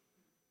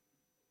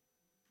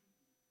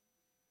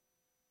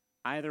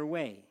 Either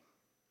way,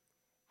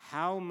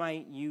 how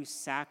might you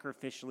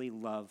sacrificially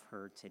love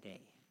her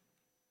today?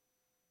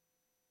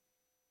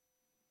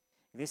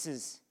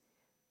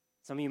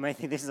 Some of you might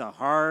think this is a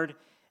hard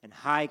and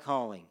high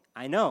calling.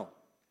 I know.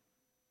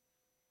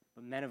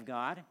 But men of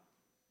God,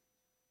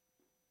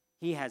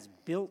 he has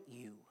built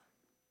you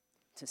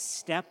to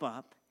step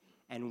up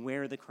and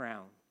wear the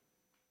crown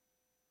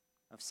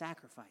of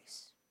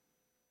sacrifice.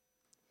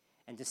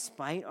 And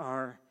despite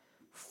our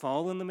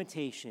fallen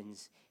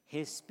limitations,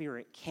 his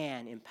Spirit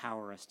can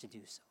empower us to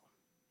do so.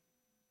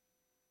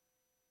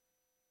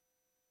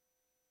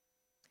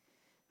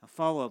 A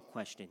follow-up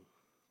question.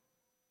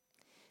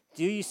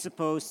 Do you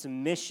suppose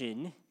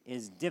submission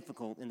is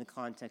difficult in the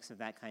context of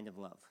that kind of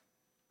love?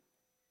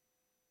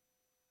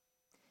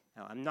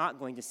 Now, I'm not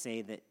going to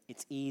say that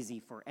it's easy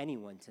for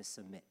anyone to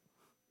submit,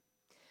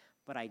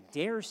 but I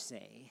dare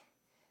say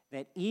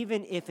that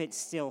even if it's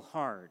still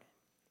hard,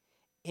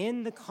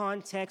 in the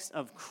context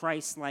of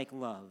Christ-like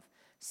love,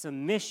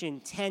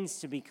 submission tends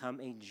to become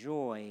a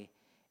joy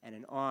and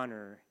an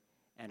honor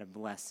and a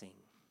blessing.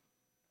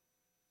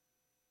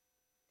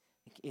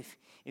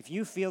 If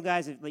you feel,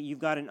 guys, that you've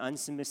got an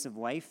unsubmissive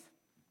wife,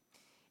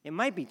 it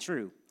might be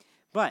true,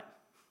 but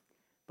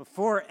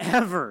before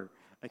ever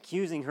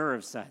accusing her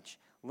of such,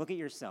 look at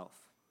yourself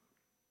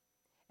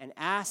and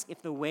ask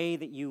if the way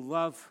that you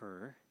love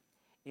her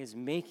is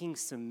making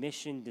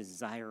submission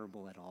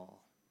desirable at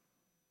all.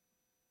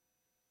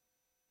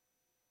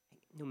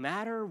 No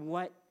matter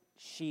what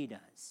she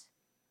does,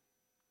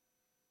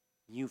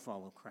 you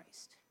follow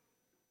Christ.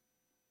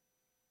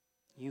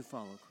 You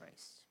follow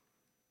Christ.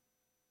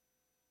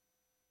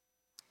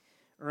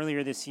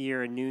 Earlier this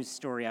year, a news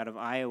story out of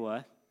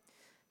Iowa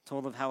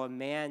told of how a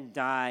man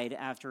died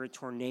after a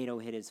tornado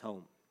hit his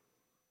home.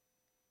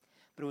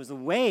 But it was the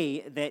way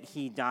that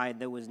he died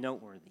that was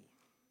noteworthy.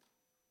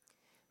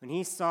 When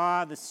he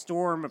saw the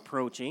storm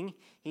approaching,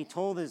 he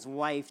told his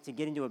wife to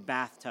get into a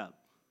bathtub.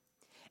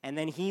 And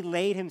then he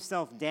laid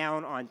himself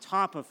down on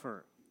top of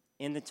her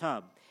in the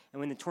tub. And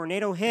when the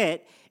tornado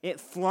hit, it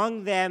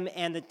flung them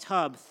and the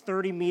tub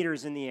 30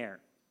 meters in the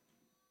air.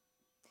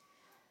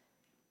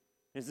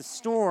 As the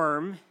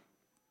storm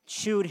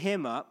chewed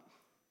him up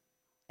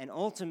and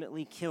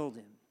ultimately killed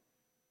him,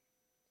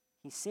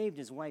 he saved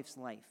his wife's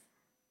life.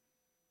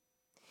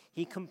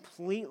 He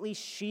completely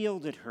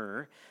shielded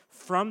her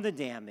from the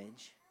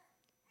damage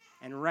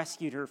and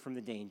rescued her from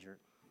the danger.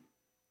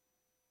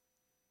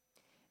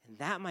 And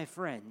that, my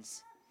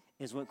friends,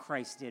 is what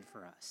Christ did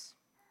for us.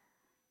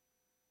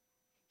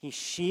 He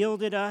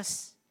shielded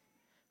us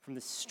from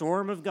the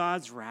storm of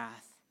God's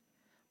wrath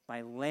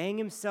by laying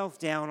himself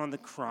down on the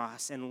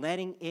cross and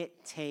letting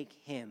it take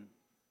him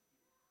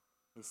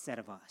instead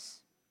of us.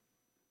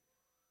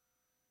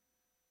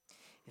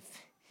 If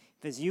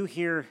as you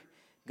hear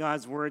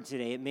God's word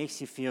today, it makes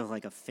you feel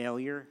like a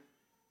failure,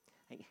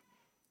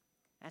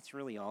 that's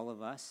really all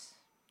of us.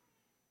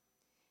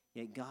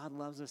 Yet God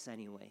loves us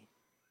anyway.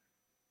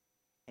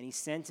 And he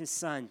sent his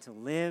Son to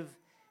live,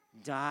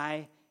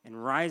 die,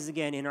 and rise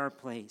again in our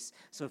place.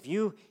 So if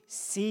you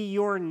see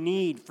your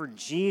need for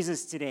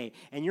Jesus today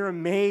and you're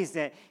amazed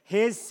at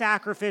his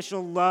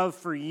sacrificial love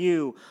for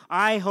you,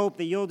 I hope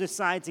that you'll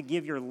decide to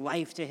give your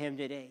life to him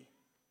today.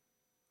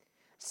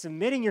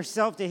 Submitting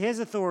yourself to his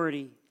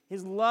authority,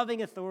 his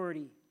loving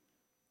authority.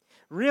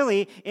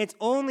 Really, it's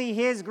only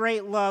his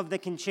great love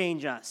that can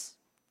change us.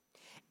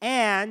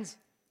 And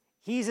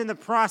he's in the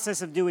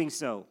process of doing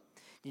so.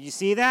 Did you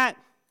see that?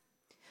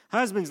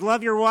 Husbands,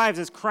 love your wives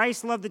as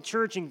Christ loved the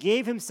church and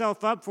gave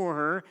himself up for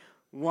her.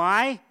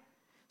 Why?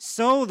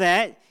 So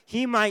that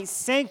he might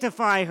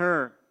sanctify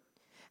her,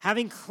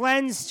 having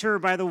cleansed her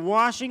by the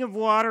washing of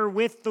water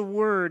with the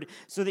word,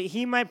 so that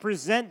he might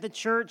present the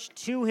church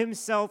to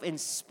himself in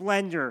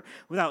splendor,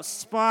 without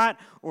spot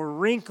or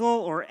wrinkle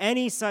or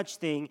any such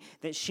thing,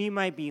 that she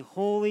might be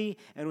holy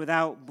and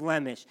without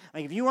blemish.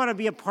 Like, if you want to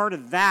be a part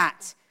of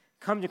that,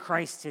 come to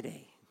Christ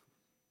today.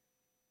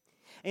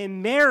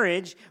 In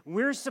marriage,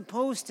 we're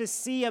supposed to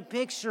see a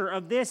picture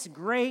of this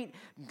great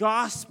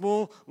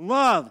gospel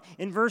love.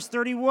 In verse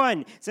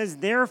 31, it says,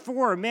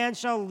 "Therefore a man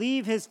shall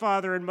leave his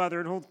father and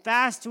mother and hold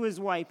fast to his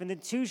wife, and the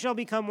two shall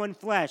become one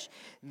flesh.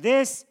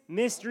 This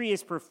mystery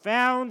is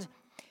profound,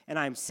 and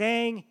I'm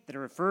saying that it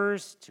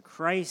refers to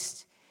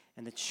Christ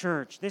and the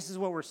church." This is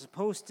what we're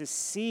supposed to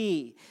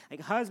see.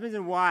 Like, husbands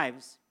and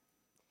wives,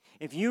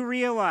 if you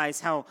realize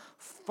how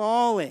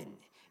fallen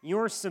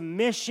your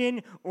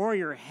submission or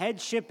your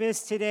headship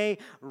is today,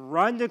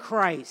 run to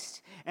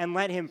Christ and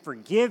let him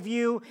forgive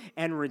you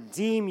and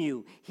redeem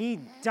you. He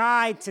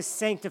died to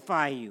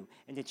sanctify you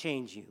and to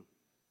change you.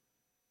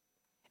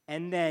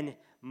 And then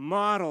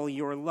model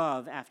your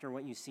love after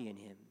what you see in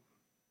him.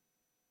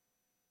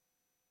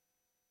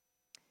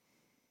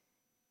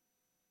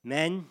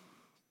 Men,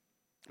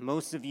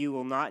 most of you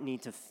will not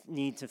need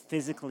to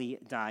physically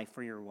die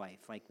for your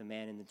wife like the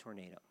man in the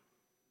tornado.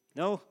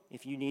 No,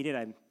 if you need it,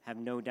 I have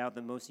no doubt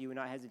that most of you would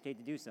not hesitate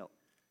to do so.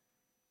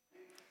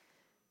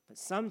 But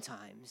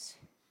sometimes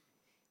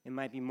it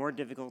might be more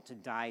difficult to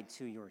die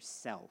to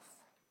yourself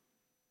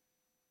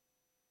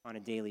on a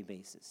daily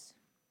basis.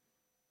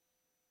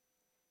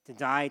 To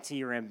die to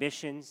your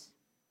ambitions,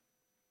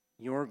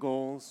 your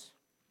goals,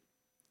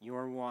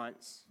 your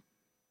wants,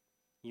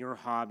 your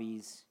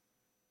hobbies,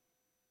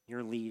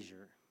 your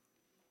leisure.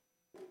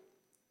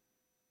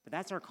 But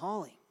that's our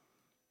calling,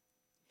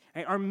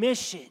 right? Our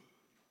mission.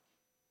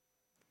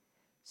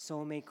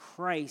 So may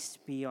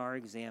Christ be our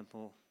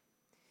example,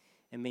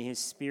 and may his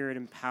Spirit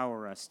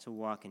empower us to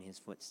walk in his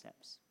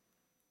footsteps.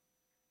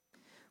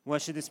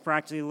 What should this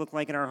practically look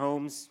like in our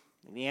homes?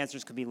 The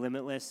answers could be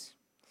limitless.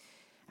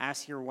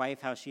 Ask your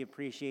wife how she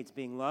appreciates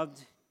being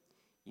loved.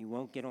 You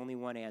won't get only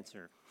one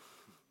answer.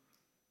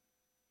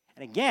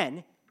 And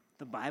again,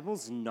 the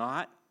Bible's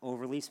not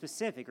overly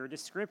specific or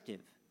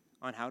descriptive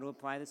on how to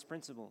apply this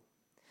principle.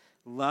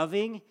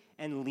 Loving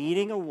and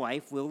leading a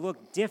wife will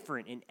look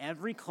different in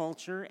every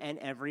culture and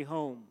every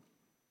home.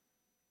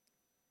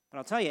 But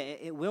I'll tell you,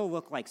 it will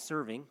look like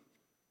serving,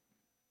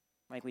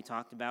 like we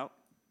talked about.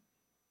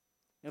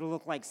 It'll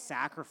look like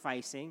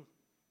sacrificing,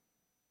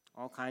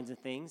 all kinds of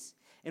things.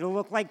 It'll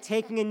look like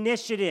taking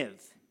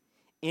initiative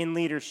in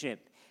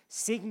leadership,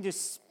 seeking to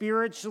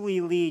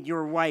spiritually lead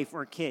your wife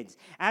or kids,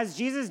 as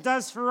Jesus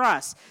does for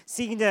us,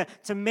 seeking to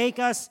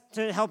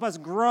help us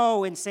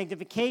grow in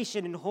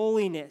sanctification and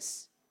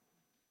holiness.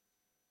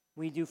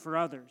 We do for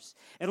others.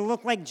 It'll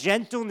look like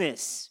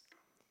gentleness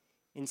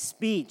in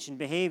speech and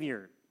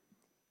behavior,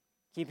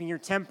 keeping your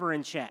temper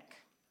in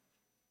check.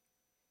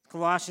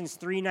 Colossians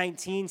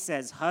 3:19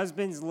 says,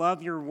 "Husbands,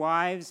 love your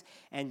wives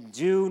and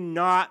do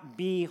not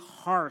be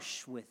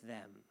harsh with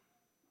them."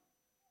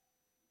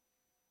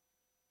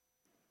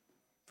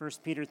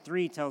 1 Peter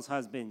 3 tells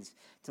husbands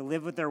to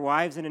live with their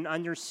wives in an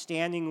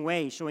understanding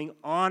way, showing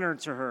honor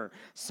to her.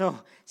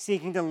 So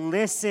seeking to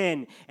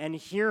listen and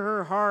hear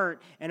her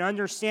heart and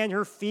understand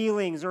her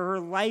feelings or her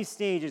life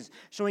stages,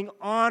 showing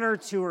honor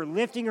to her,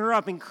 lifting her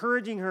up,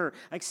 encouraging her,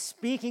 like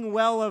speaking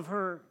well of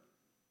her.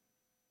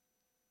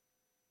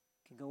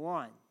 Can go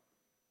on.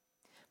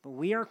 But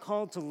we are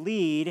called to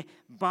lead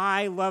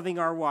by loving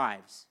our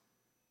wives,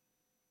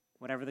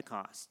 whatever the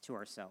cost to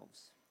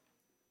ourselves.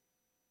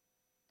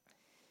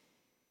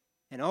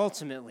 And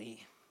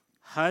ultimately,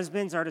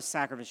 husbands are to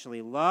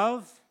sacrificially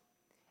love,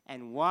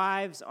 and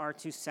wives are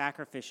to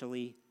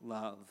sacrificially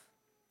love.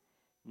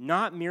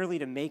 Not merely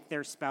to make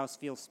their spouse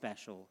feel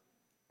special,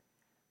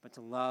 but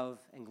to love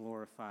and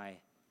glorify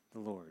the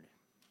Lord.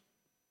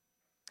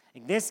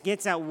 And this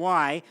gets at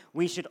why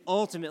we should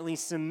ultimately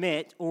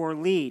submit or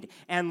lead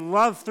and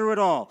love through it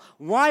all.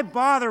 Why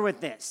bother with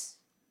this?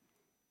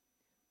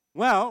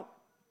 Well,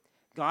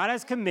 God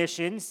has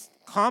commissions,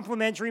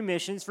 complementary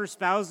missions for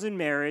spouses in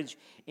marriage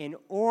in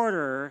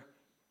order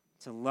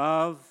to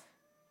love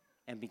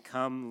and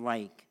become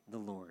like the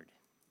Lord.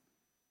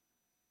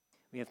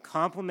 We have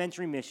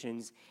complementary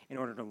missions in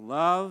order to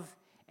love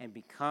and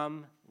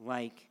become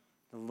like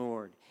the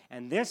Lord.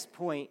 And this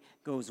point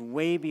goes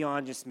way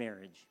beyond just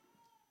marriage.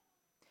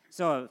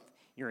 So if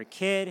you're a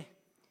kid,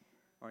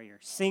 or you're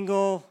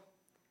single,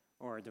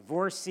 or a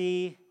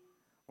divorcee,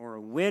 or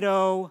a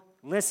widow,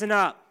 listen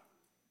up.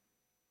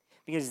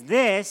 Because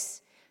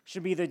this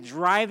should be the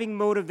driving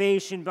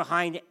motivation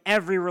behind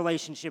every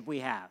relationship we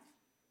have.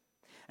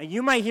 And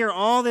you might hear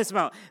all this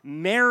about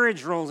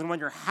marriage roles and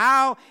wonder,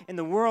 how in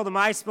the world am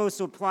I supposed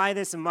to apply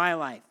this in my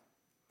life?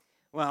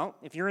 Well,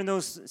 if you're in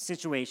those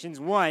situations,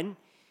 one,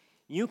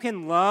 you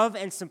can love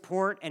and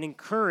support and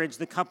encourage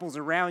the couples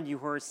around you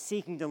who are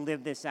seeking to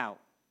live this out.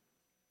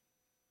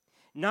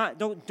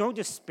 Don't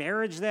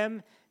disparage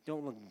them.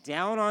 Don't look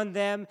down on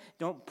them.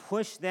 Don't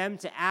push them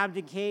to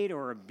abdicate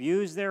or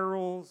abuse their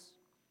roles.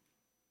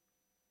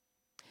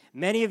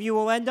 Many of you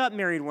will end up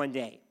married one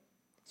day.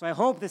 So I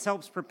hope this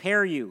helps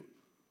prepare you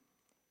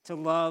to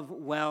love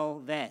well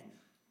then.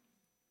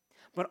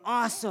 But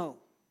also,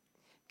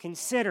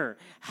 consider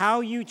how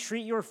you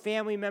treat your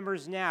family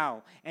members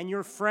now and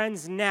your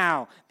friends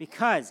now,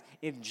 because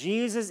if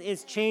Jesus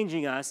is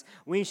changing us,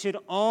 we should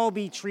all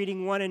be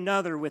treating one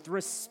another with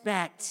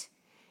respect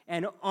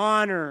and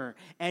honor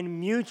and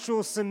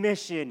mutual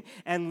submission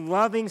and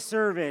loving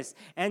service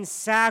and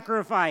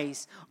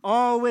sacrifice,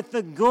 all with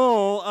the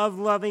goal of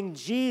loving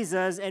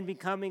Jesus and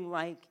becoming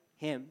like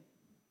him.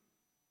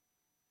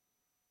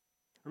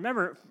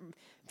 Remember,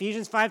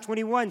 Ephesians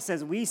 5:21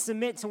 says, we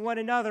submit to one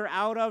another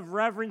out of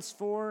reverence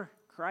for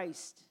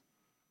Christ,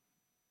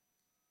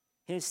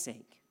 his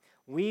sake.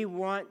 We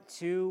want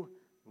to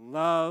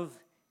love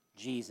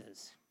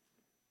Jesus.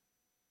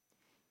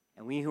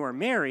 And we who are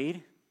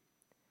married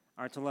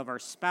are to love our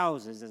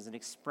spouses as an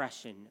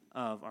expression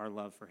of our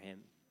love for him.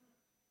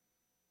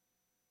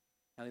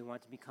 And we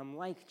want to become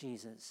like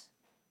Jesus.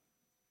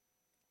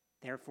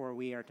 Therefore,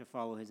 we are to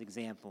follow his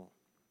example.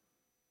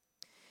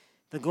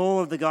 The goal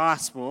of the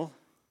gospel,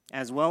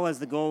 as well as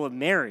the goal of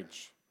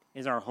marriage,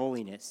 is our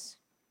holiness.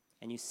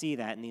 And you see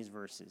that in these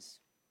verses.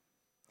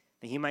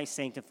 That he might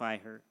sanctify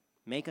her,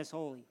 make us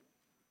holy,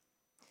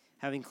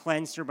 having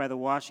cleansed her by the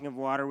washing of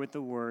water with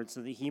the word,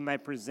 so that he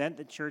might present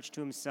the church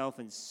to himself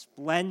in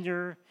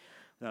splendor,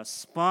 without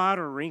spot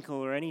or wrinkle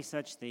or any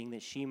such thing,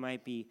 that she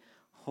might be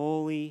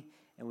holy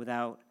and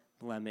without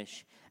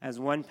blemish. As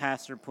one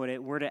pastor put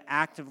it, we're to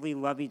actively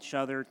love each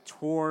other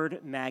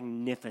toward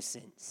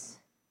magnificence.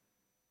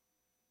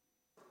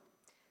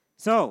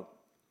 So,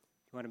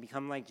 you want to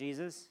become like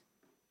Jesus?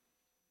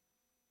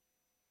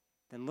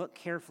 Then look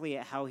carefully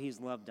at how he's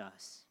loved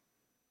us,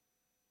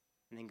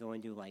 and then go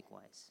and do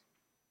likewise.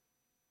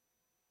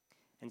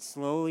 And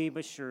slowly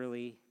but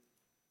surely,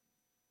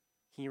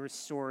 he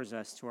restores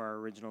us to our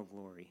original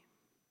glory.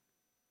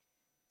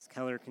 As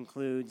Keller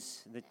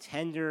concludes, the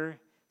tender,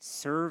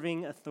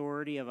 serving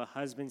authority of a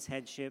husband's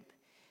headship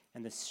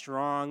and the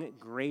strong,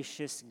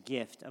 gracious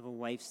gift of a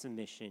wife's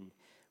submission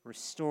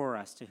restore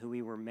us to who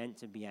we were meant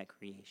to be at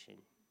creation.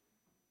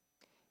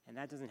 And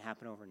that doesn't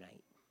happen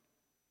overnight.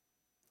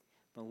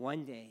 But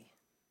one day,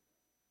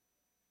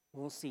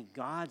 we'll see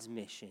God's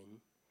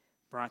mission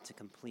brought to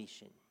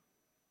completion.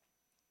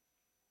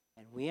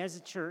 And we as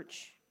a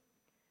church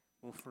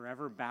will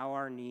forever bow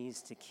our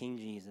knees to King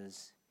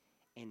Jesus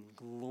in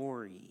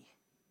glory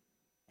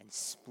and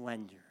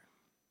splendor.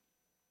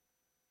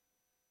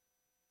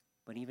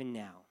 But even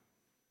now,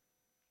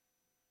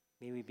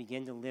 may we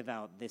begin to live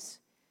out this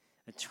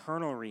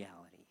eternal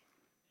reality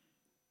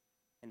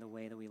in the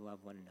way that we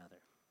love one another.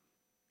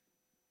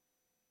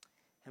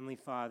 Heavenly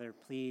Father,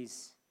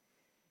 please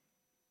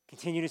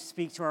continue to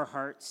speak to our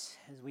hearts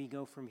as we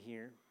go from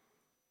here.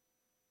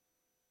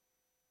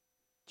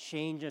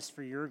 Change us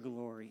for your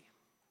glory.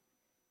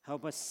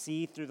 Help us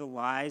see through the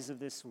lies of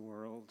this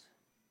world,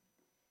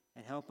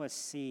 and help us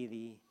see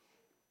the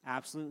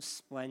absolute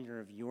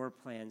splendor of your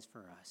plans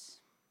for us.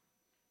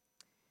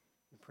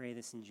 We pray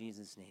this in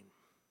Jesus' name.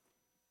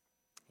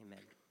 Amen.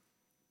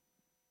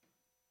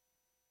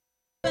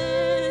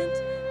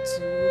 To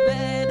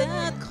bear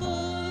that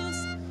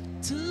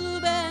cross, to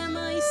bear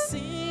my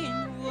sin,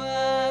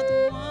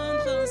 what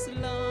wondrous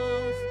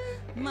love,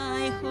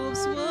 my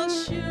hopes were